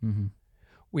Obligation,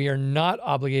 we are not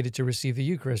obligated to receive the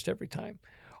Eucharist every time,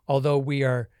 although we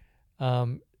are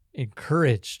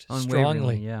encouraged,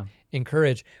 strongly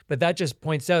encouraged. But that just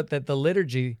points out that the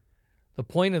liturgy, the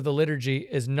point of the liturgy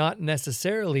is not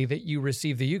necessarily that you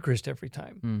receive the Eucharist every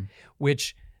time,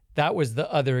 which that was the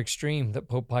other extreme that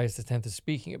Pope Pius X is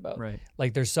speaking about. Right.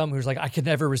 Like, there's some who's like, I can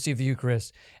never receive the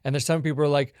Eucharist. And there's some people who are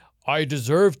like, I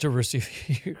deserve to receive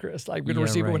the Eucharist. I'm going to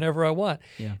receive it whenever I want.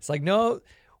 Yeah. It's like, no,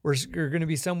 we're going to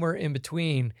be somewhere in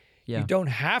between. Yeah. You don't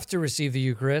have to receive the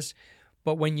Eucharist,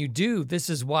 but when you do, this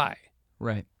is why.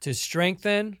 Right. To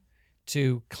strengthen,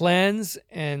 to cleanse,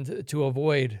 and to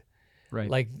avoid. Right.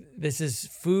 Like, this is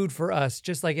food for us,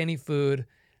 just like any food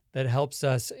that helps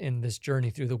us in this journey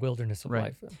through the wilderness of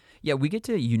life. Yeah, we get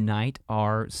to unite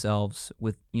ourselves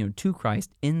with, to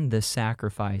Christ in the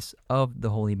sacrifice of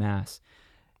the Holy Mass.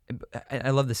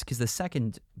 I love this because the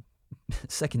second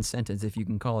second sentence, if you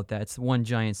can call it that. It's one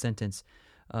giant sentence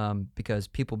because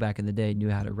people back in the day knew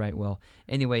how to write well.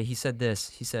 Anyway, he said this.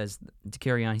 He says, to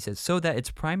carry on, he says, so that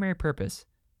its primary purpose,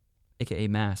 aka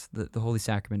Mass, the Holy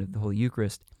Sacrament of the Holy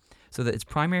Eucharist, so that its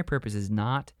primary purpose is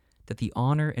not that the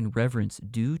honor and reverence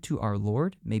due to our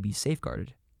Lord may be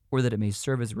safeguarded, or that it may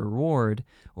serve as a reward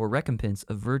or recompense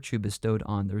of virtue bestowed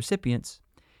on the recipients.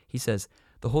 He says,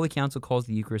 the Holy Council calls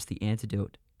the Eucharist the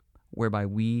antidote, whereby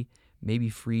we may be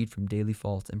freed from daily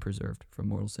faults and preserved from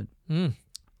mortal sin.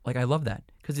 Like, I love that,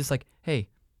 because it's like, hey,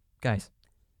 guys,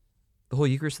 the whole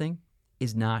Eucharist thing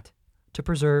is not to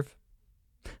preserve,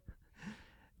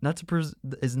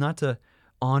 is not to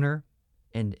honor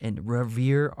and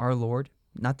revere our Lord.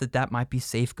 Not that might be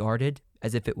safeguarded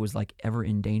as if it was like ever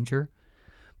in danger.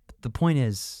 But the point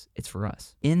is, it's for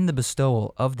us. In the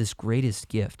bestowal of this greatest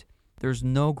gift, there's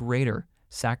no greater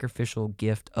sacrificial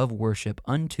gift of worship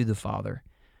unto the Father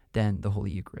than the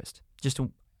Holy Eucharist.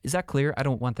 Is that clear? I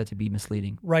don't want that to be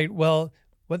misleading. Right. Well,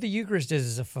 what the Eucharist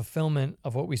is a fulfillment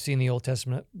of what we see in the Old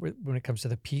Testament when it comes to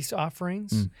the peace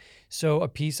offerings. So a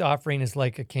peace offering is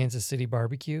like a Kansas City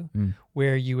barbecue,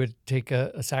 where you would take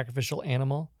a sacrificial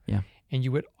animal and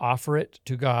you would offer it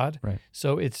to God. Right.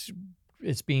 So it's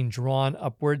being drawn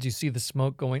upwards. You see the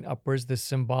smoke going upwards, this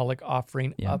symbolic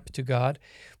offering up to God.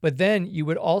 But then you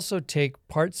would also take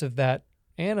parts of that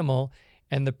animal,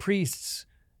 and the priests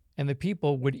and the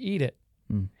people would eat it.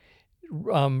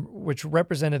 Which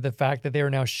represented the fact that they were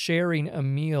now sharing a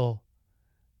meal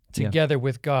together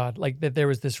with God, like that there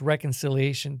was this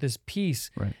reconciliation, this peace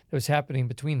that was happening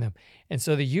between them. And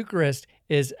so the Eucharist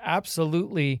is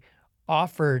absolutely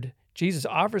offered. Jesus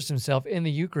offers himself in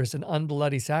the Eucharist, an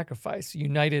unbloody sacrifice,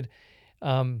 united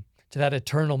to that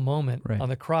eternal moment on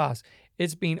the cross.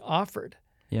 It's being offered.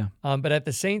 But at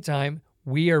the same time,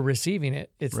 we are receiving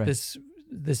it. It's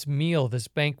this meal, this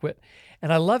banquet.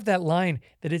 And I love that line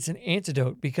that it's an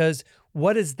antidote, because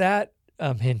what does that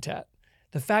hint at?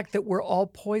 The fact that we're all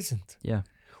poisoned.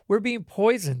 We're being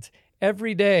poisoned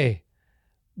every day.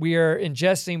 We are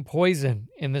ingesting poison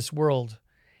in this world,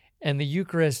 and the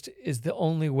Eucharist is the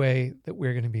only way that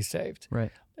we're going to be saved.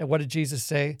 Right. And what did Jesus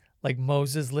say? Like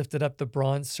Moses lifted up the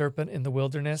bronze serpent in the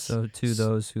wilderness. So to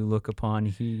those who look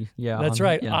upon, That's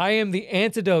right. Yeah. I am the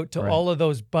antidote to all of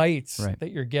those bites Right.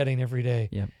 that you're getting every day.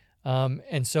 Yeah.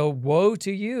 And so woe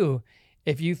to you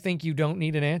if you think you don't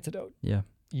need an antidote. Yeah.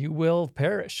 You will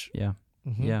perish. Yeah.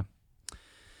 Yeah.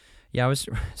 Yeah, I was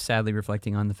sadly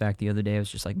reflecting on the fact the other day. I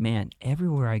was just like, man,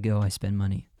 everywhere I go, I spend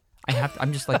money.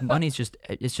 I'm just like, money makes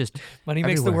the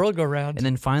everywhere. World go round. And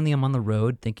then finally I'm on the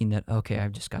road thinking that, okay,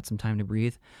 I've just got some time to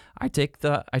breathe. I take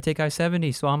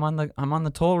I-70, so I'm on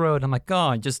the toll road. I'm like,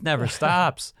 oh, it just never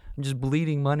stops. I'm just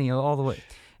bleeding money all the way.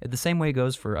 The same way it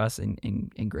goes for us in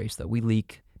grace, though. We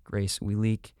leak grace. We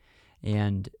leak.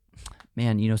 And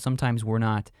man, sometimes we're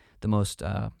not the most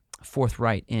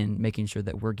forthright in making sure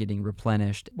that we're getting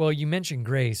replenished. Well, you mentioned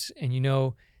grace, and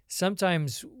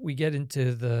sometimes we get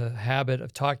into the habit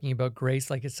of talking about grace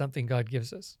like it's something God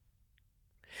gives us.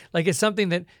 Like it's something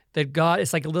that God,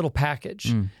 it's like a little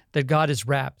package that God has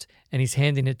wrapped and he's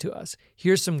handing it to us.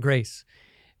 Here's some grace.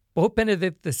 Pope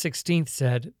Benedict XVI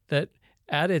said that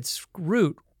at its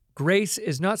root, grace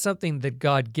is not something that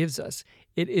God gives us.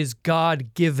 It is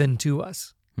God given to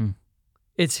us.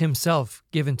 It's himself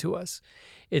given to us.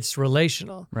 It's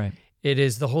relational. Right. It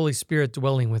is the Holy Spirit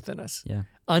dwelling within us. Yeah.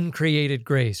 Uncreated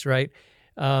grace, right?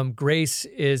 Grace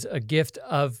is a gift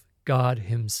of God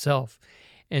himself.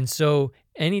 And so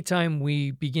anytime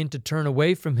we begin to turn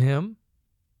away from him,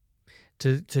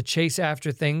 to chase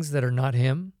after things that are not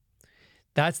him,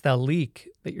 that's the leak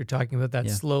that you're talking about,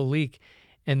 that slow leak.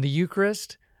 And the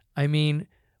Eucharist, I mean,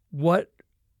 what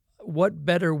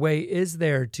better way is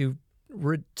there to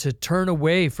turn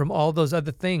away from all those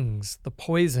other things, the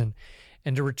poison,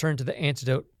 and to return to the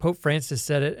antidote? Pope Francis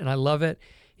said it, and I love it.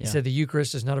 He said the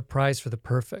Eucharist is not a prize for the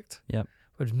perfect, but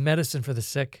it's medicine for the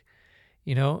sick.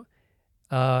 It's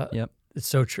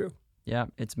so true. Yeah,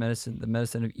 it's medicine, the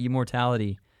medicine of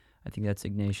immortality. I think that's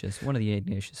Ignatius, one of the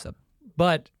Ignatius.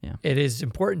 But it is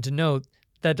important to note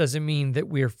that doesn't mean that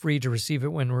we are free to receive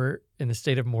it when we're in the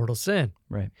state of mortal sin.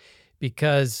 Right.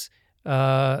 Because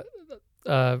when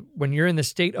you're in the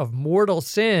state of mortal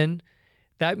sin,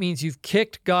 that means you've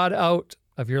kicked God out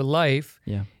of your life.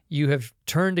 Yeah. You have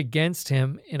turned against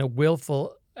him in a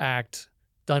willful act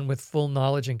done with full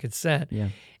knowledge and consent. Yeah.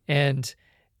 And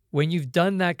when you've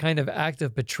done that kind of act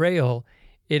of betrayal,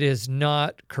 it is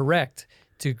not correct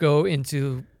to go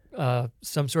into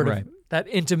some sort of that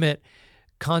intimate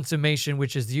consummation,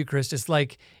 which is the Eucharist. It's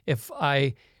like if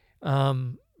I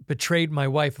betrayed my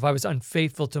wife, if I was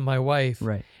unfaithful to my wife,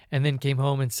 and then came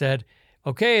home and said,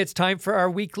 okay, it's time for our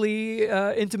weekly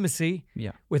intimacy.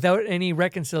 Yeah. Without any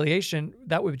reconciliation,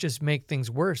 that would just make things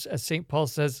worse. As St. Paul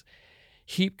says,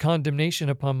 heap condemnation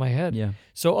upon my head. Yeah.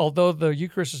 So although the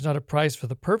Eucharist is not a prize for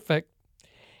the perfect,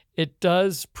 it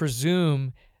does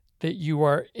presume that you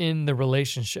are in the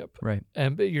relationship. Right.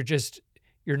 But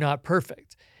you're not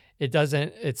perfect.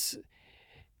 The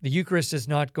Eucharist is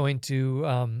not going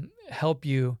to help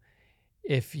you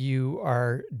if you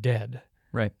are dead.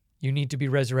 Right. You need to be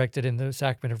resurrected in the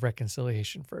sacrament of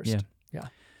reconciliation first.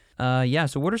 Yeah.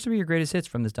 So what are some of your greatest hits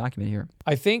from this document here?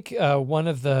 I think one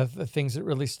of the things that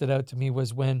really stood out to me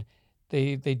was when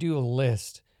they do a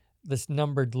list, this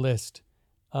numbered list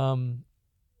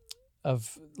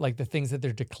of like the things that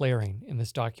they're declaring in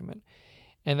this document.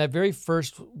 And that very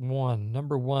first one,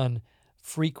 number 1,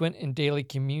 frequent and daily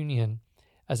communion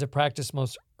as a practice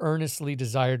most earnestly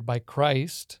desired by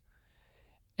Christ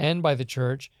and by the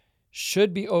Church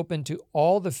should be open to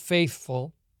all the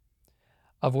faithful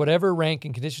of whatever rank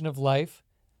and condition of life,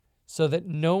 so that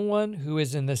no one who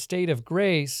is in the state of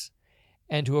grace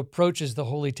and who approaches the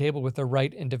holy table with a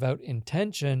right and devout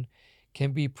intention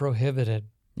can be prohibited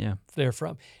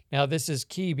therefrom. Now, this is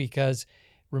key because,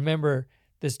 remember,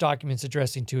 this document's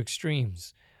addressing 2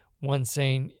 extremes. One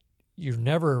saying you're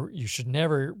never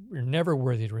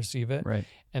worthy to receive it, Right.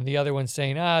 and the other one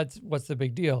saying, what's the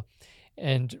big deal?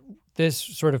 And this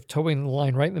sort of towing the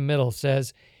line right in the middle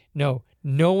says, no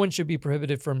one should be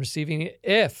prohibited from receiving it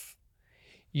if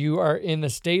you are in the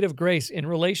state of grace in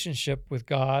relationship with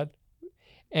God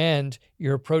and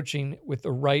you're approaching with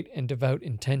the right and devout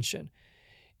intention.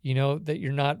 That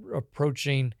you're not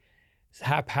approaching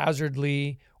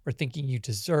haphazardly or thinking you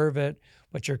deserve it,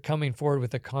 but you're coming forward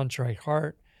with a contrite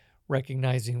heart,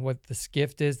 recognizing what this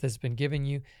gift is that's been given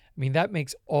you. I mean, that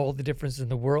makes all the difference in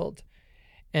the world.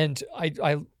 And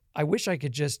I wish I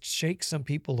could just shake some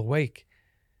people awake.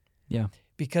 Yeah.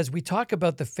 Because we talk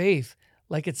about the faith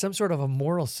like it's some sort of a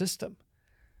moral system,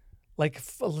 like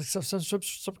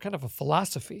some kind of a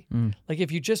philosophy. Like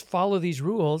if you just follow these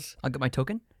rules. I'll get my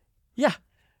token? Yeah.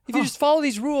 If you just follow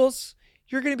these rules,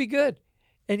 you're going to be good.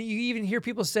 And you even hear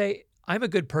people say, I'm a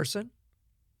good person,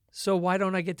 so why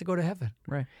don't I get to go to heaven?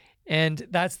 Right. And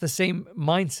that's the same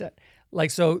mindset.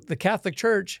 Like, so the Catholic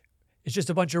Church is just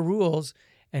a bunch of rules.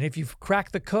 And if you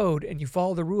crack the code and you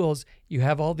follow the rules, you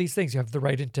have all these things. You have the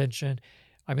right intention.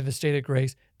 I'm in the state of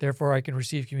grace. Therefore, I can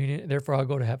receive communion. Therefore, I'll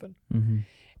go to heaven. Mm-hmm.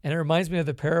 And it reminds me of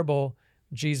the parable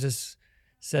Jesus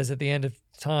says at the end of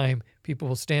time, people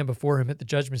will stand before him at the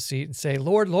judgment seat and say,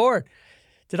 Lord, Lord,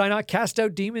 did I not cast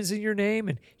out demons in your name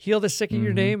and heal the sick in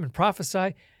your name and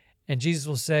prophesy? And Jesus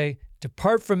will say,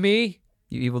 depart from me.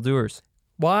 You evildoers.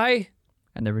 Why?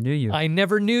 I never knew you. I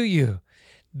never knew you.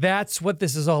 That's what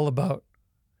this is all about.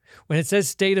 When it says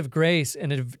state of grace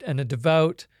and a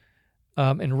devout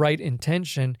and right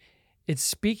intention, it's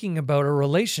speaking about a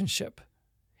relationship.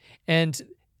 And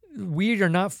we are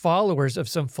not followers of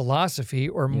some philosophy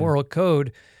or moral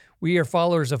code. We are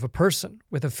followers of a person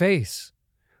with a face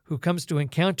who comes to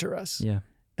encounter us. Yeah.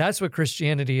 That's what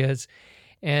Christianity is.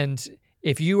 And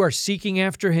if you are seeking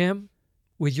after him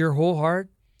with your whole heart,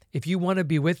 if you want to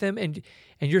be with him and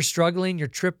you're struggling, you're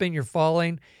tripping, you're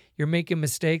falling, you're making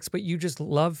mistakes, but you just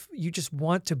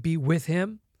want to be with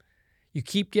him, you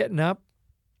keep getting up,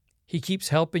 he keeps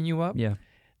helping you up,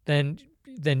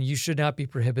 then you should not be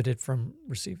prohibited from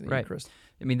receiving the Eucharist.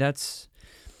 I mean, that's...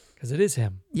 Because it is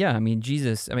him. Yeah, I mean,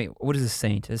 Jesus, what is a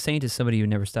saint? A saint is somebody who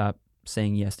never stopped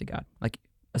saying yes to God. Like,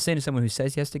 a saint is someone who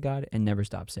says yes to God and never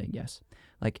stops saying yes.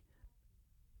 Like,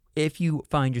 if you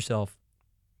find yourself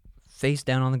face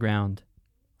down on the ground,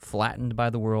 flattened by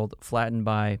the world, flattened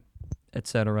by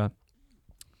etc.,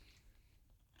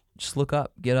 just look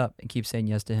up, get up, and keep saying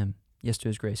yes to him, yes to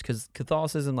his grace. Because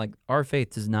Catholicism, like, our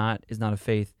faith is not a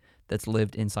faith that's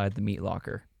lived inside the meat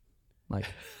locker. Like,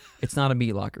 it's not a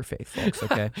meat locker faith, folks,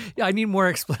 okay? Yeah, I need more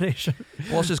explanation.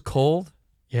 Well, it's just cold,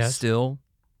 still.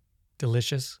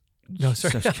 Delicious. No,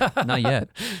 sorry. Not yet.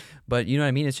 But you know what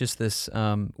I mean? It's just this,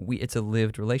 it's a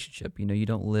lived relationship. You know, you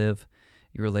don't live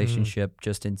your relationship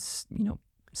just in,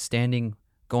 standing,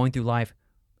 going through life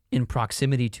in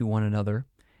proximity to one another.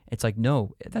 It's like,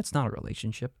 no, that's not a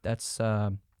relationship. That's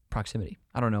proximity.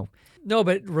 I don't know. No,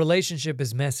 but relationship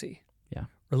is messy. Yeah.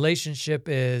 Relationship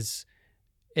is,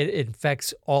 it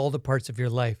infects all the parts of your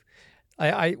life.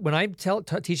 When I'm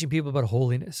teaching people about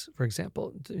holiness, for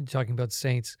example, talking about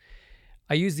saints,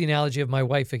 I use the analogy of my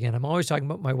wife again. I'm always talking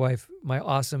about my wife, my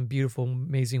awesome, beautiful,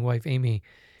 amazing wife, Amy,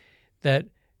 that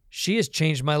she has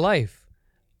changed my life.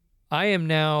 I am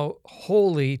now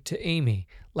holy to Amy.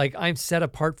 Like, I'm set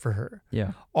apart for her.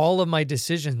 Yeah. All of my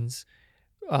decisions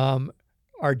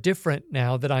are different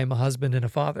now that I'm a husband and a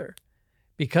father.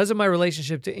 Because of my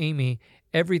relationship to Amy,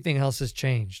 everything else has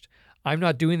changed. I'm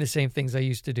not doing the same things I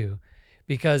used to do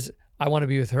because I want to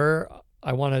be with her.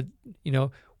 I want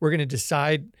to, we're going to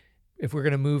decide if we're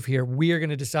going to move here. We are going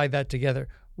to decide that together.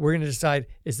 We're going to decide,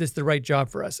 is this the right job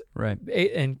for us? Right.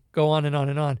 And go on and on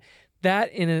and on.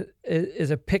 That is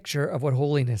a picture of what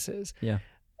holiness is. Yeah.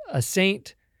 A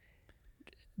saint,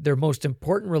 their most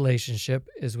important relationship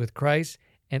is with Christ,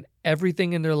 and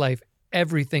everything in their life,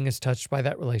 everything is touched by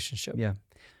that relationship. Yeah.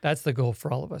 That's the goal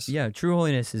for all of us. Yeah. True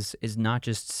holiness is not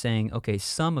just saying, okay,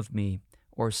 some of me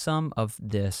or some of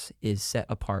this is set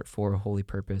apart for a holy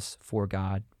purpose for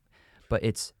God, but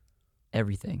it's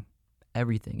everything.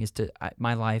 Everything is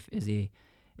my life is a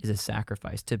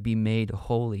sacrifice to be made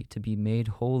holy,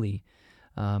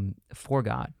 for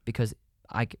God, because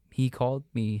He called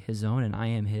me His own, and I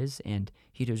am His, and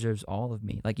He deserves all of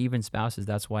me. Like even spouses,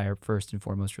 that's why our first and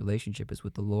foremost relationship is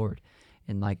with the Lord,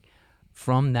 and like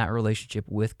from that relationship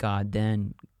with God,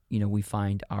 then we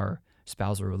find our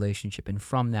spousal relationship, and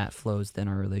from that flows then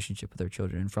our relationship with our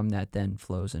children, and from that then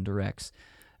flows and directs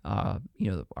our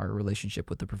relationship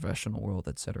with the professional world,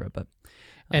 etc. But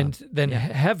and then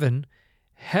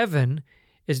heaven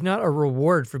is not a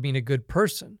reward for being a good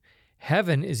person.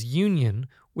 Heaven is union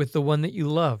with the one that you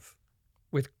love,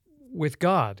 with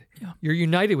God. Yeah. You're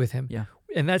united with Him. Yeah.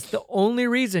 And that's the only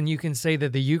reason you can say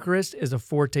that the Eucharist is a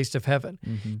foretaste of heaven.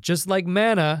 Mm-hmm. Just like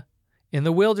manna in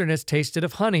the wilderness tasted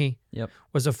of honey, Yep.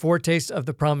 was a foretaste of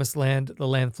the promised land, the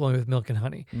land flowing with milk and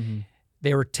honey. Mm-hmm.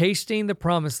 They were tasting the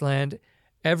promised land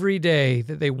every day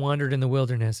that they wandered in the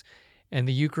wilderness. And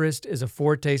the Eucharist is a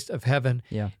foretaste of heaven.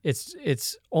 Yeah.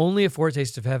 It's only a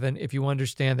foretaste of heaven if you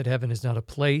understand that heaven is not a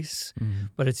place, Mm-hmm.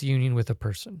 but it's union with a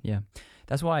person. Yeah.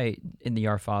 That's why in the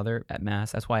Our Father at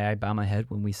Mass, that's why I bow my head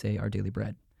when we say our daily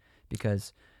bread,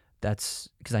 because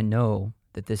I know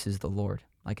that this is the Lord.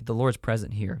 Like the Lord's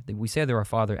present here. We say they're Our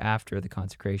Father after the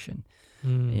consecration,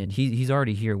 and He's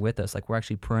already here with us. Like we're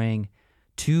actually praying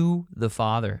to the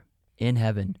Father in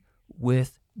heaven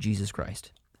with Jesus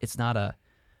Christ. It's not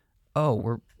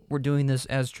we're doing this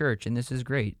as church and this is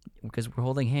great because we're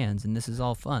holding hands and this is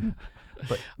all fun.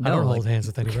 But I don't hold hands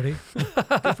with anybody.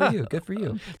 Good for you. Good for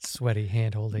you. Sweaty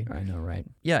hand holding. I know, right?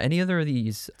 Yeah. Any other of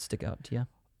these stick out to you?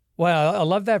 Well, I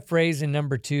love that phrase in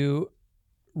number 2,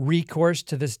 recourse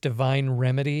to this divine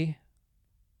remedy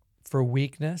for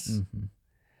weakness.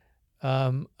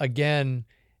 Mm-hmm. Again,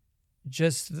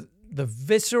 just the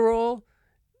visceral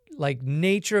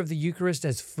nature of the Eucharist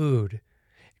as food.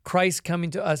 Christ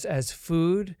coming to us as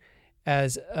food,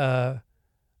 as a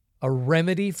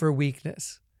remedy for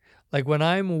weakness. Like when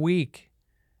I'm weak,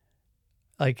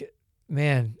 a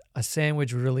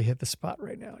sandwich would really hit the spot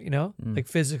right now, like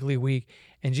physically weak.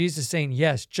 And Jesus is saying,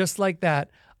 yes, just like that,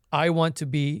 I want to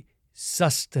be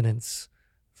sustenance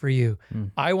for you.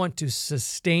 I want to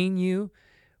sustain you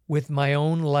with my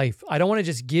own life. I don't want to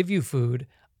just give you food.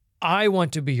 I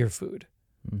want to be your food.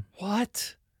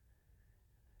 What?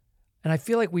 And I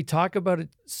feel like we talk about it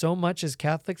so much as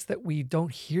Catholics that we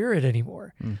don't hear it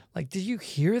anymore. Like, did you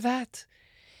hear that?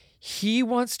 He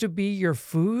wants to be your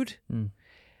food?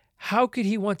 How could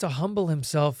He want to humble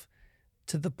Himself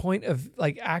to the point of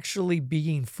actually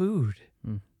being food?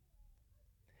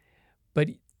 But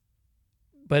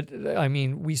I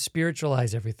mean, we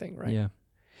spiritualize everything, right? Yeah.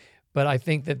 But I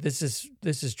think that this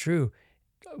is true,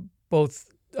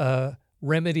 both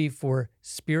remedy for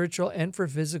spiritual and for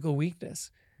physical weakness.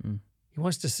 He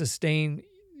wants to sustain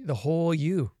the whole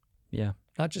you. Yeah.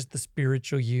 Not just the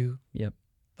spiritual you. Yep.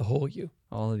 The whole you.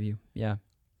 All of you. Yeah.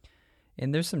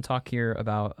 And there's some talk here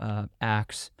about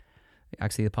Acts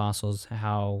of the Apostles,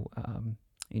 how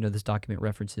this document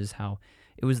references how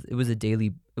it was a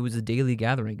daily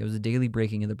gathering. It was a daily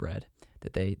breaking of the bread.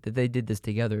 That they did this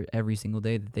together every single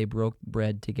day, that they broke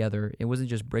bread together. It wasn't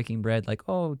just breaking bread like,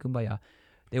 oh, kumbaya.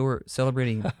 They were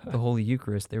celebrating the Holy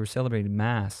Eucharist. They were celebrating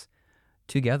Mass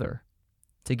together.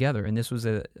 And this was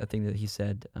a thing that he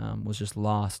said was just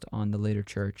lost on the later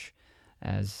church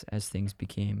as things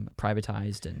became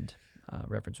privatized and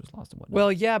reverence was lost and whatnot.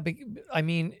 Well, yeah, I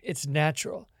mean, it's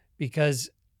natural because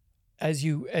as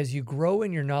you grow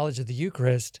in your knowledge of the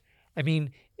Eucharist, I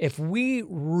mean, if we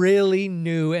really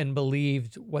knew and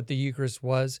believed what the Eucharist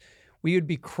was, we would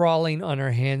be crawling on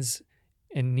our hands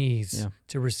and knees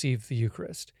to receive the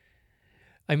Eucharist.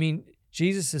 I mean,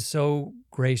 Jesus is so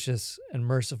gracious and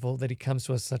merciful that He comes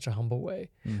to us such a humble way.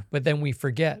 But then we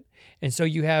forget. And so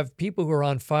you have people who are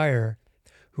on fire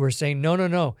who are saying,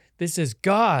 no, this is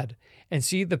God. And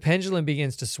see, the pendulum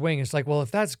begins to swing. It's like, well,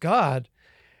 if that's God,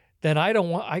 then I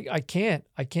can't.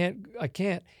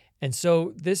 And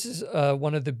so this is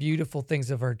one of the beautiful things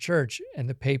of our church and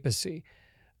the papacy,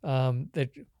 that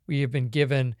we have been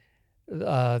given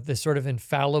this sort of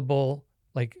infallible,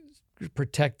 like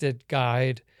protected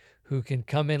guide who can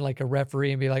come in like a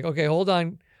referee and be like, okay, hold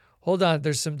on.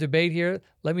 There's some debate here.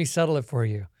 Let me settle it for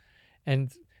you.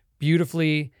 And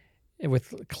beautifully,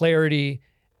 with clarity,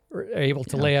 are able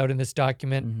to lay out in this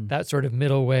document that sort of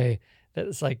middle way that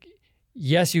it's like,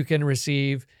 yes, you can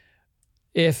receive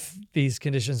if these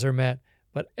conditions are met,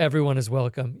 but everyone is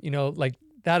welcome. Like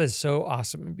that is so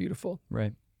awesome and beautiful.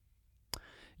 Right.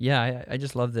 Yeah, I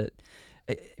just love that.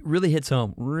 It really hits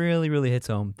home, really hits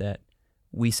home that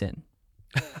we sin.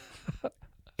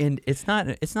 And it's not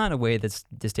in a way that's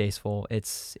distasteful.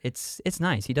 It's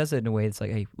nice. He does it in a way that's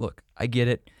like, hey, look, I get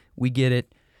it. We get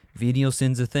it. Venial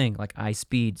sin's a thing. Like I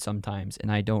speed sometimes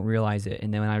and I don't realize it.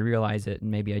 And then when I realize it, and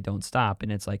maybe I don't stop.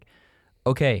 And it's like,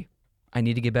 okay, I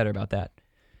need to get better about that.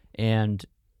 And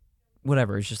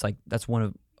whatever. It's just like, that's one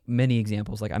of many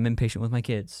examples. Like I'm impatient with my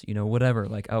kids, whatever.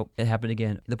 Like, oh, it happened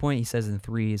again. The point he says in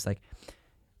 3 is like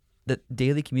that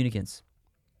daily communicants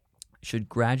should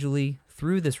gradually,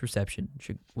 through this reception,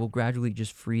 will gradually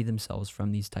just free themselves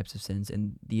from these types of sins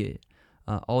and the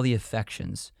all the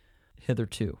affections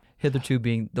hitherto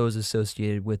being those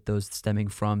associated with those stemming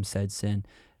from said sin.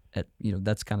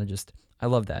 That's kind of just, I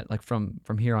love that. Like from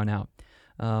here on out.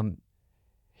 That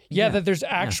there's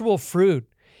actual fruit.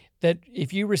 That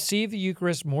if you receive the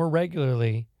Eucharist more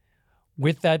regularly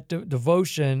with that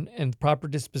devotion and proper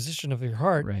disposition of your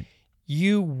heart, right,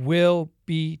 you will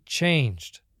be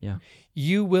changed. Yeah.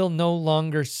 You will no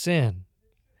longer sin.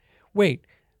 Wait,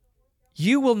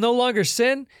 you will no longer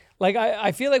sin? Like,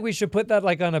 I feel like we should put that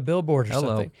like on a billboard or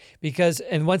something. Because,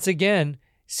 and once again,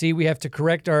 see, we have to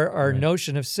correct our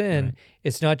notion of sin. Right.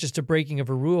 It's not just a breaking of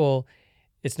a rule.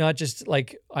 It's not just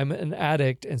like I'm an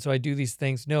addict and so I do these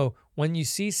things. No, when you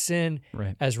see sin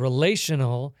as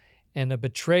relational and a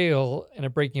betrayal and a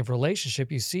breaking of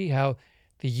relationship, you see how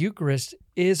the Eucharist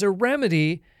is a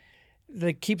remedy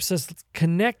that keeps us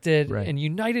connected and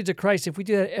united to Christ. If we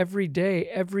do that every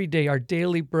day, our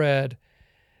daily bread,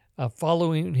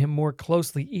 following him more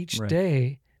closely each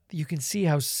day, you can see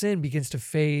how sin begins to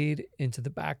fade into the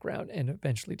background and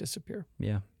eventually disappear.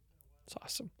 Yeah. It's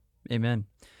awesome. Amen.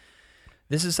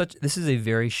 This is a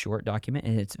very short document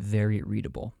and it's very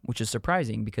readable, which is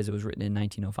surprising because it was written in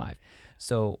 1905.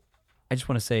 So I just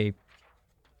want to say,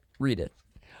 read it.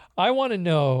 I want to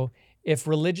know if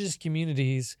religious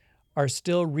communities are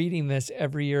still reading this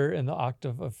every year in the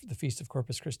octave of the Feast of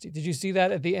Corpus Christi. Did you see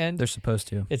that at the end? They're supposed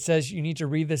to. It says you need to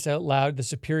read this out loud. The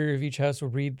superior of each house will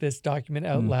read this document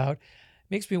out loud.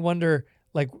 Makes me wonder,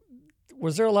 like,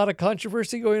 was there a lot of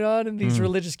controversy going on in these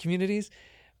religious communities?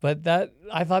 But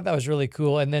I thought that was really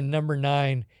cool. And then number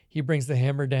 9, he brings the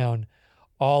hammer down.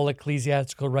 All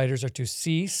ecclesiastical writers are to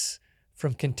cease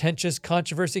from contentious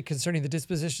controversy concerning the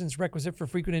dispositions requisite for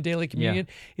frequent and daily communion.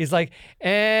 Yeah. He's like,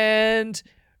 and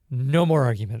no more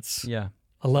arguments. Yeah.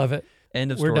 I love it.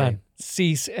 End of story. We're done.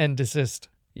 Cease and desist.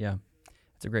 Yeah.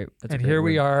 That's a great here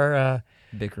we are,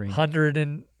 bickering.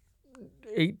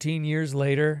 118 years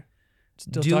later,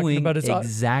 still doing talking about his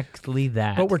exactly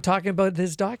that. But we're talking about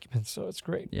his documents, so it's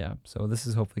great. Yeah. So this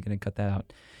is hopefully going to cut that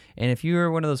out. And if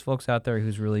you're one of those folks out there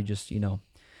who's really just,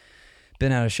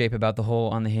 been out of shape about the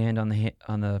whole on the hand, on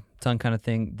the tongue kind of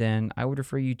thing, then I would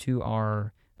refer you to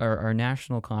our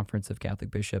National Conference of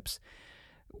Catholic Bishops.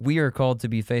 We are called to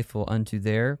be faithful unto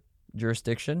their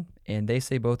jurisdiction, and they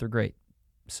say both are great.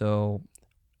 So,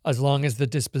 as long as the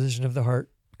disposition of the heart,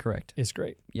 correct, is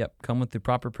great. Yep, come with the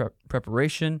proper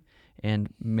preparation,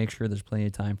 and make sure there's plenty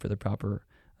of time for the proper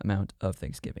amount of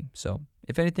Thanksgiving. So,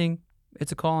 if anything,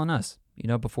 it's a call on us.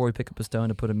 Before we pick up a stone,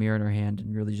 to put a mirror in our hand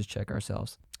and really just check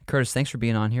ourselves. Curtis, thanks for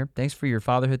being on here. Thanks for your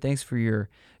fatherhood. Thanks for your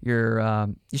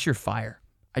fire.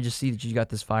 I just see that you got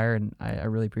this fire, and I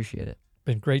really appreciate it.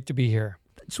 Been great to be here.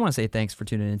 I just want to say thanks for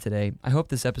tuning in today. I hope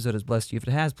this episode has blessed you. If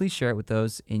it has, please share it with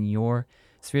those in your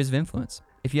spheres of influence.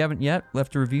 If you haven't yet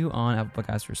left a review on Apple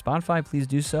Podcasts or Spotify, please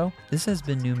do so. This has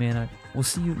been New Manna. We'll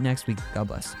see you next week. God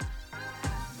bless.